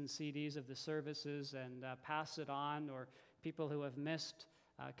DVDs and CDs of the services and pass it on, or people who have missed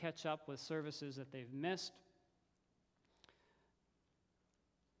catch up with services that they've missed.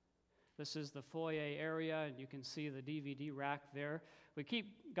 This is the foyer area, and you can see the DVD rack there. We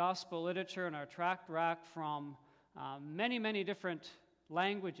keep gospel literature in our tract rack from many, many different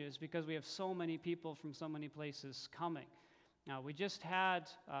languages, because we have so many people from so many places coming. Now, we just had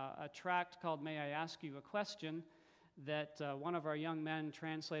a tract called May I Ask You a Question that one of our young men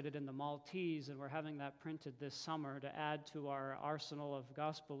translated into Maltese, and we're having that printed this summer to add to our arsenal of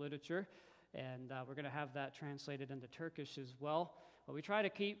gospel literature, and we're going to have that translated into Turkish as well. But we try to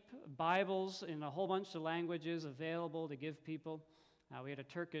keep Bibles in a whole bunch of languages available to give people. We had a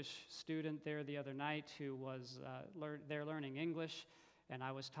Turkish student there the other night who was there learning English, and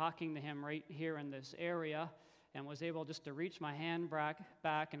I was talking to him right here in this area, and was able just to reach my hand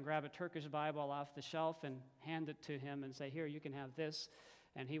back and grab a Turkish Bible off the shelf and hand it to him and say, here, you can have this.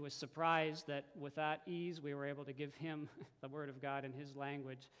 And he was surprised that with that ease, we were able to give him the Word of God in his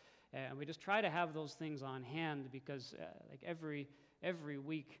language. And we just try to have those things on hand, because like every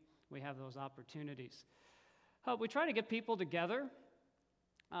week we have those opportunities. We try to get people together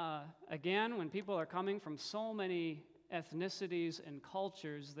Again, when people are coming from so many ethnicities and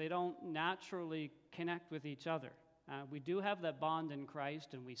cultures, they don't naturally connect with each other. We do have that bond in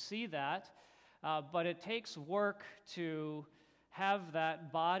Christ, and we see that, but it takes work to have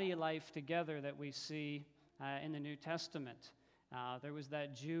that body life together that we see in the New Testament. There was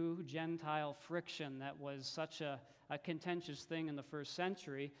that Jew-Gentile friction that was such a contentious thing in the first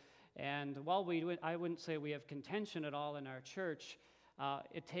century, and while I wouldn't say we have contention at all in our church,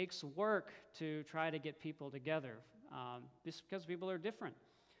 it takes work to try to get people together, just because people are different.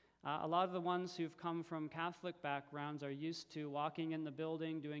 A lot of the ones who've come from Catholic backgrounds are used to walking in the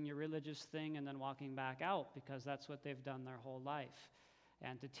building, doing your religious thing, and then walking back out because that's what they've done their whole life.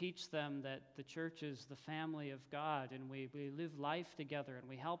 And to teach them that the church is the family of God, and we live life together, and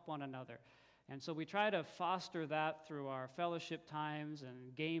we help one another. And so we try to foster that through our fellowship times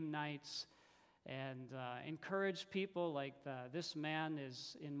and game nights, and encourage people like this man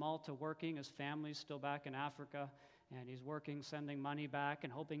is in Malta working. His family's still back in Africa, and he's working, sending money back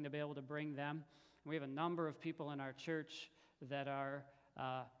and hoping to be able to bring them. We have a number of people in our church that are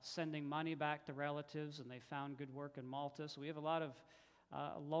sending money back to relatives, and they found good work in Malta. So we have a lot of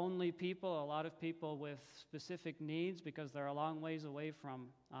lonely people, a lot of people with specific needs because they're a long ways away from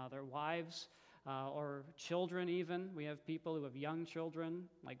their wives or children even. We have people who have young children,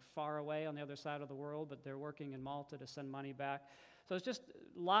 like far away on the other side of the world, but they're working in Malta to send money back. So it's just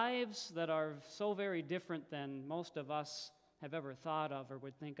lives that are so very different than most of us have ever thought of or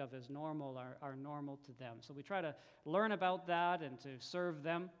would think of as normal are normal to them. So we try to learn about that and to serve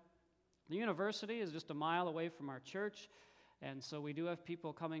them. The university is just a mile away from our church, and so we do have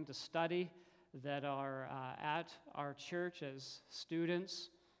people coming to study that are at our church as students,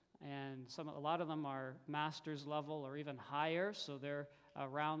 and a lot of them are master's level or even higher, so they're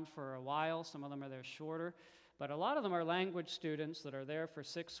around for a while. Some of them are there shorter. But a lot of them are language students that are there for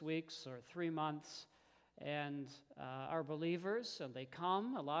 6 weeks or 3 months and are believers, and they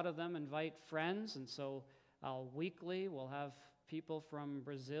come. A lot of them invite friends, and so weekly we'll have people from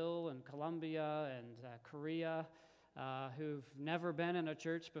Brazil and Colombia and Korea who've never been in a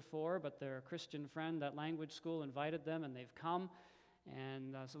church before, but their Christian friend at language school invited them, and they've come.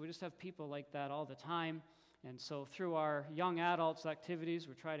 And so we just have people like that all the time. And so through our young adults activities,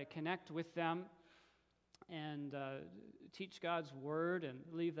 we try to connect with them and teach God's Word and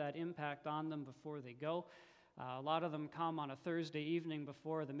leave that impact on them before they go. A lot of them come on a Thursday evening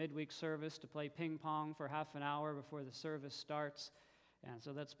before the midweek service to play ping pong for half an hour before the service starts. And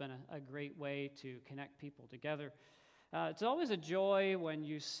so that's been a great way to connect people together. It's always a joy when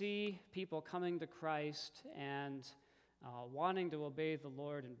you see people coming to Christ and wanting to obey the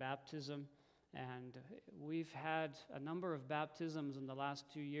Lord in baptism. And we've had a number of baptisms in the last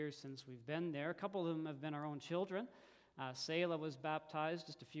 2 years since we've been there. A couple of them have been our own children. Selah was baptized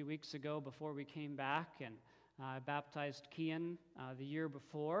just a few weeks ago before we came back, and I baptized Kian the year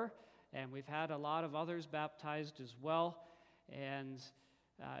before. And we've had a lot of others baptized as well. And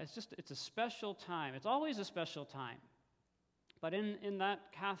it's a special time. It's always a special time. But in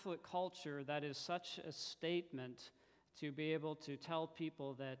that Catholic culture, that is such a statement to be able to tell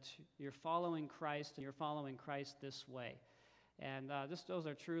people that you're following Christ and you're following Christ this way. And those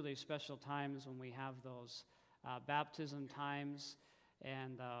are truly special times when we have those baptism times,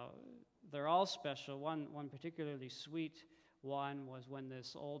 and they're all special. One particularly sweet one was when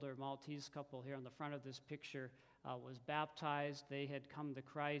this older Maltese couple here on the front of this picture was baptized. They had come to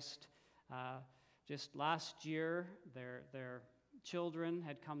Christ just last year. Their children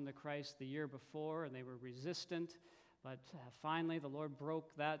had come to Christ the year before, and they were resistant. But finally, the Lord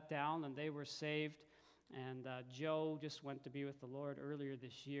broke that down, and they were saved. And Joe just went to be with the Lord earlier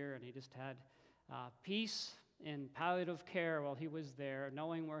this year, and he just had peace in palliative care while he was there,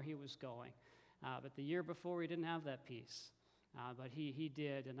 knowing where he was going. But the year before, he didn't have that peace. But he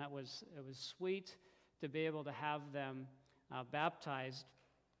did, and it was sweet to be able to have them baptized.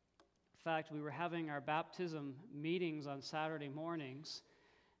 In fact, we were having our baptism meetings on Saturday mornings,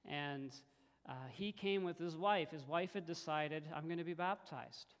 and he came with his wife. His wife had decided, I'm going to be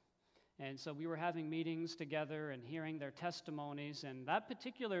baptized. And so we were having meetings together and hearing their testimonies. And that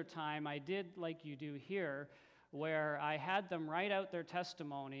particular time, I did like you do here, where I had them write out their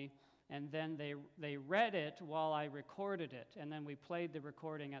testimony, and then they read it while I recorded it. And then we played the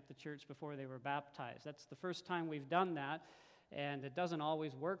recording at the church before they were baptized. That's the first time we've done that. And it doesn't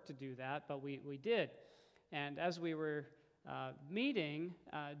always work to do that, but we did. And as we were meeting,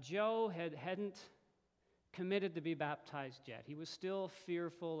 Joe hadn't committed to be baptized yet. He was still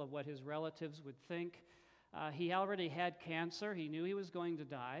fearful of what his relatives would think. He already had cancer. He knew he was going to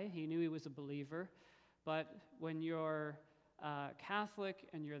die. He knew he was a believer. But when you're Catholic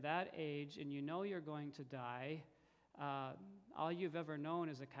and you're that age and you know you're going to die, all you've ever known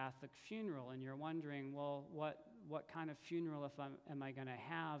is a Catholic funeral, and you're wondering, well, what kind of funeral am I going to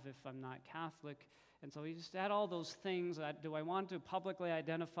have if I'm not Catholic? And so he just had all those things. Do I want to publicly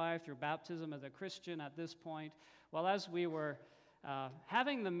identify through baptism as a Christian at this point? Well, as we were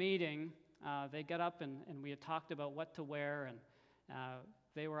having the meeting, they got up and we had talked about what to wear, and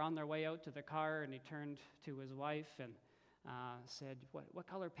they were on their way out to the car, and he turned to his wife and said, what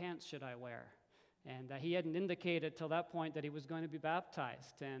color pants should I wear? And he hadn't indicated till that point that he was going to be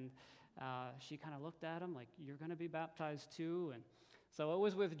baptized. And she kind of looked at him like, you're going to be baptized too? And so it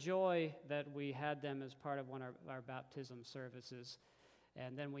was with joy that we had them as part of one of our baptism services.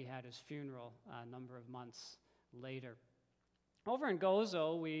 And then we had his funeral a number of months later. Over in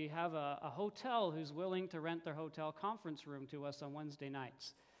Gozo, we have a hotel who's willing to rent their hotel conference room to us on Wednesday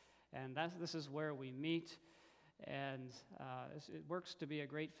nights. And this is where we meet. And it works to be a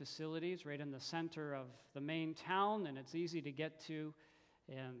great facility. It's right in the center of the main town, and it's easy to get to.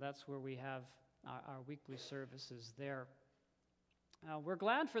 And that's where we have our weekly services there. We're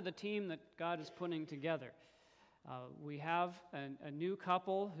glad for the team that God is putting together. We have a new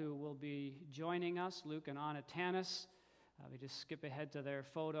couple who will be joining us, Luke and Anna Tanis. We just skip ahead to their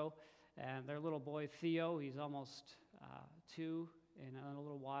photo. And their little boy, Theo, he's almost 2 in a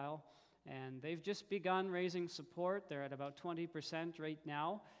little while. And they've just begun raising support. They're at about 20% right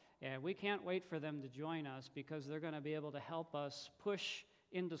now. And we can't wait for them to join us because they're going to be able to help us push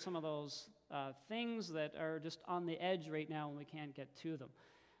into some of those things that are just on the edge right now and we can't get to them.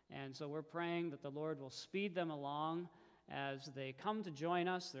 And so we're praying that the Lord will speed them along as they come to join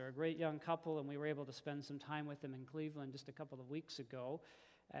us. They're a great young couple, and we were able to spend some time with them in Cleveland just a couple of weeks ago.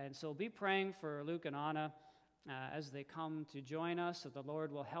 And so be praying for Luke and Anna as they come to join us, that the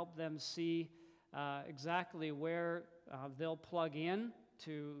Lord will help them see exactly where they'll plug in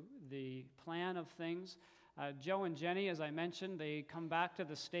to the plan of things. Joe and Jenny, as I mentioned, they come back to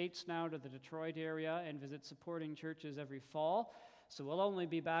the States now, to the Detroit area, and visit supporting churches every fall. So we'll only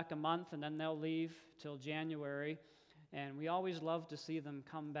be back a month, and then they'll leave till January. And we always love to see them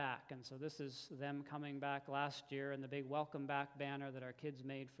come back. And so this is them coming back last year, and the big welcome back banner that our kids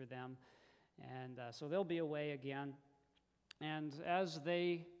made for them. And so they'll be away again. And as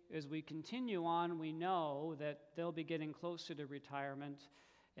we continue on, we know that they'll be getting closer to retirement.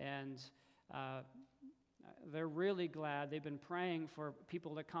 And they're really glad. They've been praying for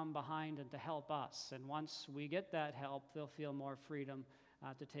people to come behind and to help us. And once we get that help, they'll feel more freedom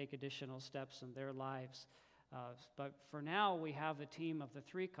to take additional steps in their lives. But for now, we have a team of the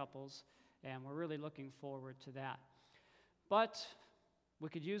 3 couples, and we're really looking forward to that. But we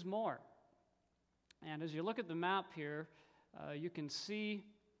could use more. And as you look at the map here, you can see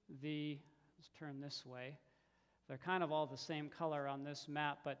let's turn this way. They're kind of all the same color on this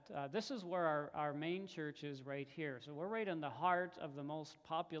map, but this is where our main church is right here. So we're right in the heart of the most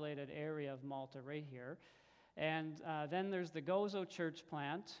populated area of Malta, right here. And then there's the Gozo church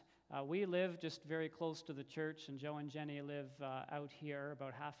plant. We live just very close to the church, and Joe and Jenny live out here,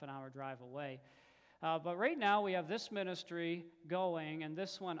 about half an hour drive away. But right now we have this ministry going and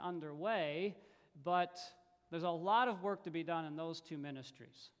this one underway, but there's a lot of work to be done in those 2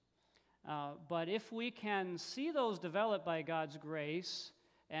 ministries. But if we can see those developed by God's grace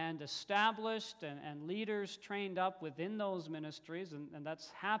and established and leaders trained up within those ministries, and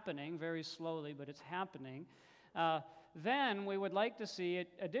that's happening very slowly, but it's happening, then we would like to see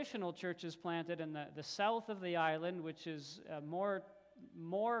additional churches planted in the south of the island, which is more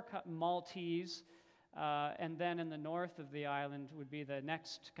Maltese, and then in the north of the island would be the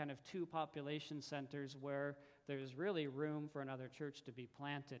next kind of 2 population centers where there's really room for another church to be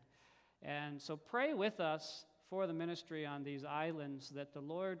planted. And so pray with us for the ministry on these islands, that the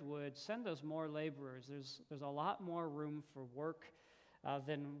Lord would send us more laborers. There's a lot more room for work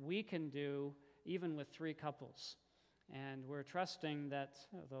than we can do, even with 3 couples. And we're trusting that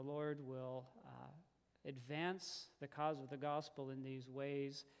the Lord will advance the cause of the gospel in these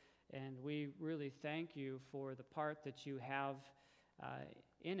ways. And we really thank you for the part that you have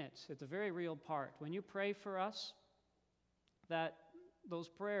in it. It's a very real part. When you pray for us, that those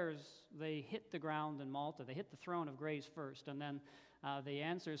prayers, they hit the ground in Malta. They hit the throne of grace first, and then the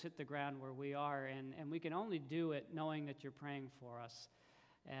answers hit the ground where we are. And we can only do it knowing that you're praying for us.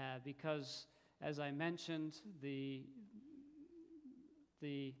 Because, as I mentioned, the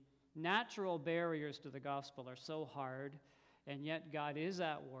natural barriers to the gospel are so hard, and yet God is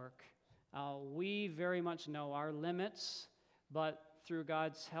at work. We very much know our limits, but through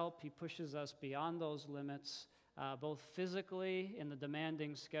God's help, He pushes us beyond those limits, both physically in the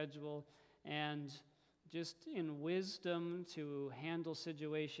demanding schedule and just in wisdom to handle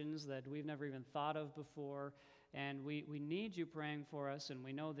situations that we've never even thought of before. And we need you praying for us, and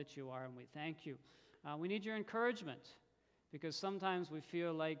we know that you are, and we thank you. We need your encouragement, because sometimes we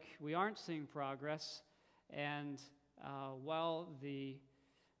feel like we aren't seeing progress, and while it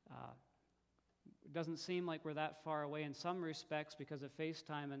doesn't seem like we're that far away in some respects because of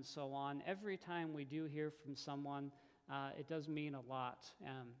FaceTime and so on, every time we do hear from someone, it does mean a lot.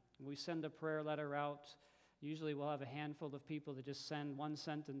 We send a prayer letter out. Usually we'll have a handful of people that just send one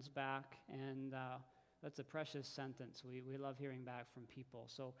sentence back, and that's a precious sentence. We love hearing back from people.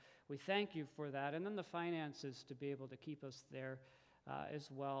 So we thank you for that. And then the finances to be able to keep us there as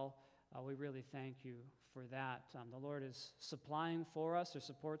well. We really thank you for that. The Lord is supplying for us. Their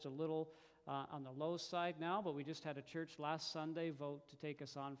support's a little on the low side now, but we just had a church last Sunday vote to take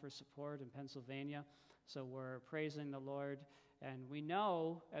us on for support in Pennsylvania. So we're praising the Lord. And we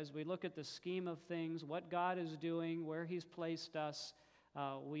know, as we look at the scheme of things, what God is doing, where He's placed us,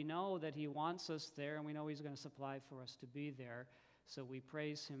 we know that He wants us there, and we know He's going to supply for us to be there. So we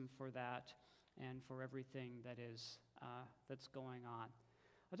praise Him for that and for everything that is that's going on.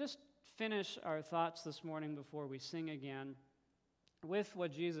 I'll just finish our thoughts this morning before we sing again with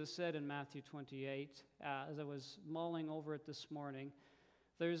what Jesus said in Matthew 28. As I was mulling over it this morning,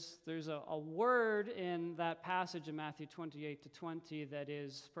 there's a word in that passage in Matthew 28 to 20 that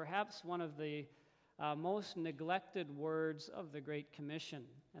is perhaps one of the most neglected words of the Great Commission,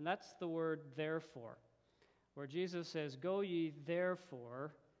 and that's the word therefore, where Jesus says, "Go ye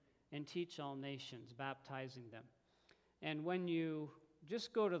therefore and teach all nations, baptizing them." And when you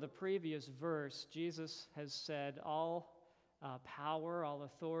just go to the previous verse, Jesus has said, all power, all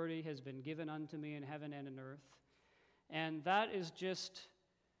authority has been given unto me in heaven and in earth. And that is just,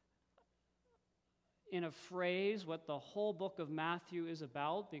 in a phrase, what the whole book of Matthew is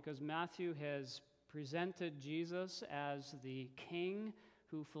about, because Matthew has presented Jesus as the king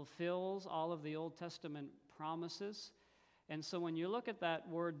who fulfills all of the Old Testament promises. And so when you look at that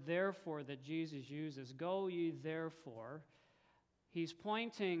word therefore that Jesus uses, go ye therefore, he's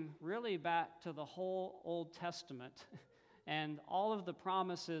pointing really back to the whole Old Testament and all of the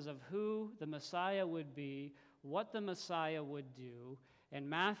promises of who the Messiah would be, what the Messiah would do. And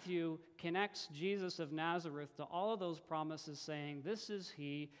Matthew connects Jesus of Nazareth to all of those promises, saying, this is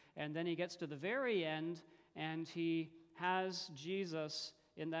he. And then he gets to the very end, and he has Jesus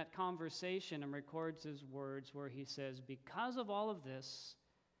in that conversation and records his words where he says, because of all of this,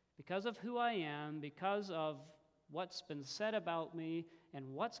 because of who I am, because of what's been said about me, and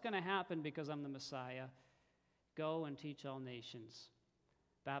what's going to happen because I'm the Messiah, go and teach all nations,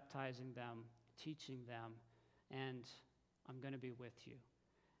 baptizing them, teaching them, and I'm going to be with you.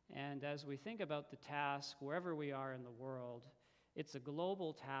 And as we think about the task, wherever we are in the world, it's a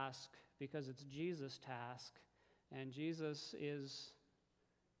global task because it's Jesus' task, and Jesus is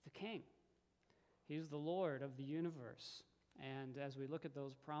the King. He's the Lord of the universe. And as we look at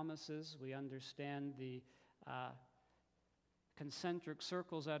those promises, we understand the concentric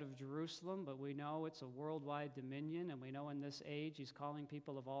circles out of Jerusalem, but we know it's a worldwide dominion, and we know in this age he's calling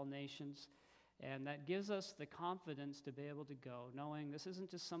people of all nations. And that gives us the confidence to be able to go, knowing this isn't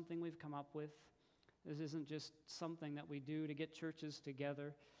just something we've come up with. This isn't just something that we do to get churches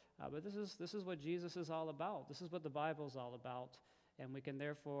together. But this is what Jesus is all about. This is what the Bible's all about. And we can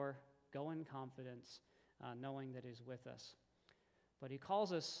therefore go in confidence, knowing that he's with us. But he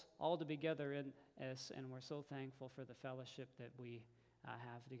calls us all to be together in us, and we're so thankful for the fellowship that we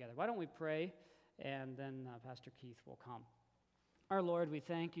have together. Why don't we pray, and then Pastor Keith will come. Our Lord, we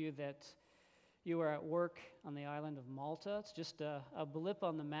thank you that you are at work on the island of Malta. It's just a blip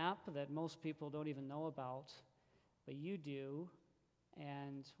on the map that most people don't even know about, but you do.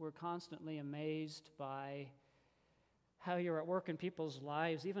 And we're constantly amazed by how you're at work in people's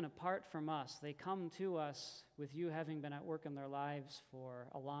lives, even apart from us. They come to us with you having been at work in their lives for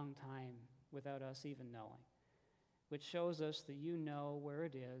a long time without us even knowing, which shows us that you know where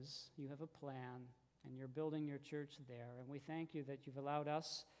it is, you have a plan, and you're building your church there. And we thank you that you've allowed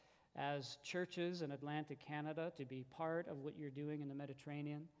us as churches in Atlantic Canada to be part of what you're doing in the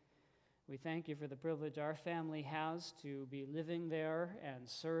Mediterranean. We thank you for the privilege our family has to be living there and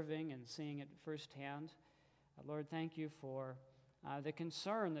serving and seeing it firsthand. Lord, thank you for the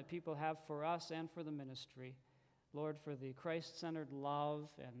concern that people have for us and for the ministry. Lord, for the Christ-centered love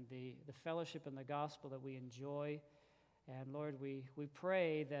and the fellowship in the gospel that we enjoy. And Lord, we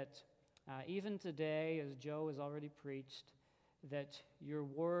pray that even today, as Joe has already preached, that your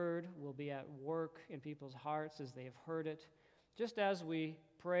word will be at work in people's hearts as they have heard it. Just as we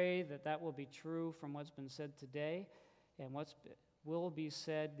pray that that will be true from what's been said today and what's will be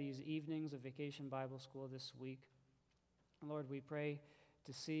said these evenings of Vacation Bible School this week. Lord, we pray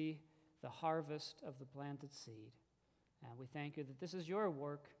to see the harvest of the planted seed. And we thank you that this is your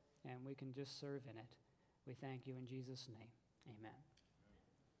work and we can just serve in it. We thank you in Jesus' name. Amen.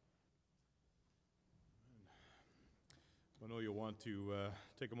 I know you'll want to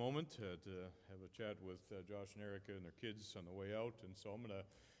take a moment to have a chat with Josh and Erica and their kids on the way out. And so I'm going to,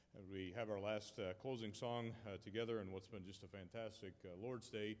 as we have our last closing song together and what's been just a fantastic Lord's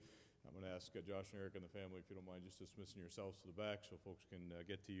Day, I'm going to ask Josh and Erica and the family, if you don't mind, just dismissing yourselves to the back so folks can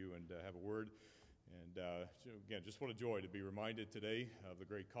get to you and have a word. And again, just what a joy to be reminded today of the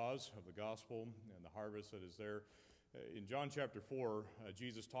great cause of the gospel and the harvest that is there. In John chapter 4,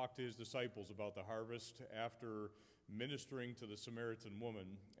 Jesus talked to his disciples about the harvest after ministering to the Samaritan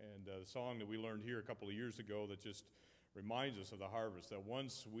woman. And the song that we learned here a couple of years ago that just reminds us of the harvest, that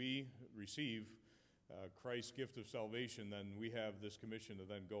once we receive Christ's gift of salvation, then we have this commission to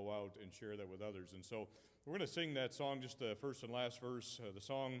then go out and share that with others. And so we're going to sing that song, just the first and last verse. The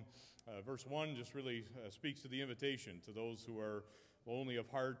song, verse 1, just really speaks to the invitation to those who are lonely of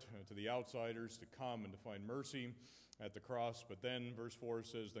heart, to the outsiders, to come and to find mercy at the cross. But then verse 4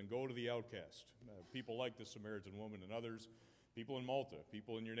 says, then go to the outcast. People like the Samaritan woman and others, people in Malta,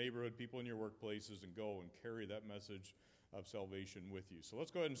 people in your neighborhood, people in your workplaces, and go and carry that message of salvation with you. So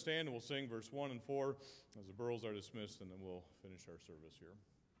let's go ahead and stand and we'll sing verse 1 and 4 as the burls are dismissed, and then we'll finish our service here.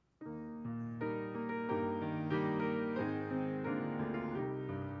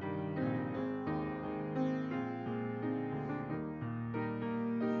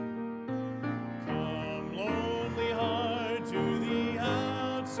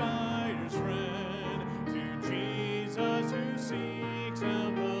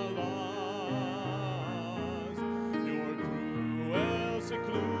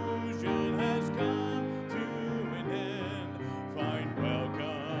 Seclusion has come to an end. Find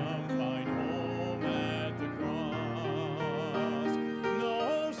welcome, find home at the cross.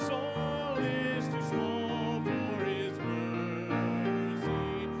 No soul is too small for his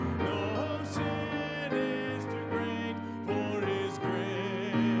mercy. No sin is too great for his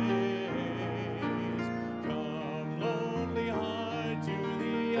grace. Come, lonely heart, to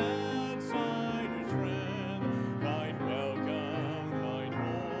the outsider's friend. Find welcome.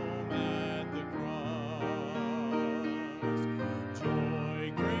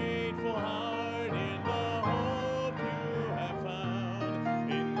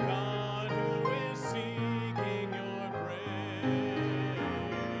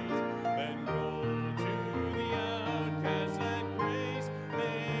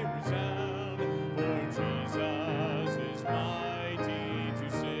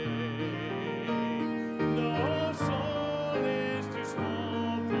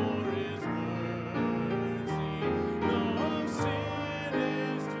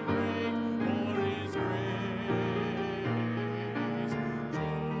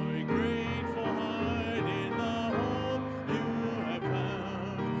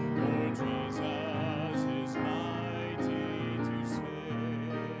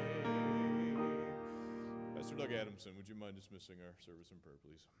 Adamson, would you mind dismissing our service in prayer,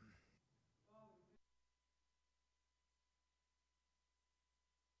 please?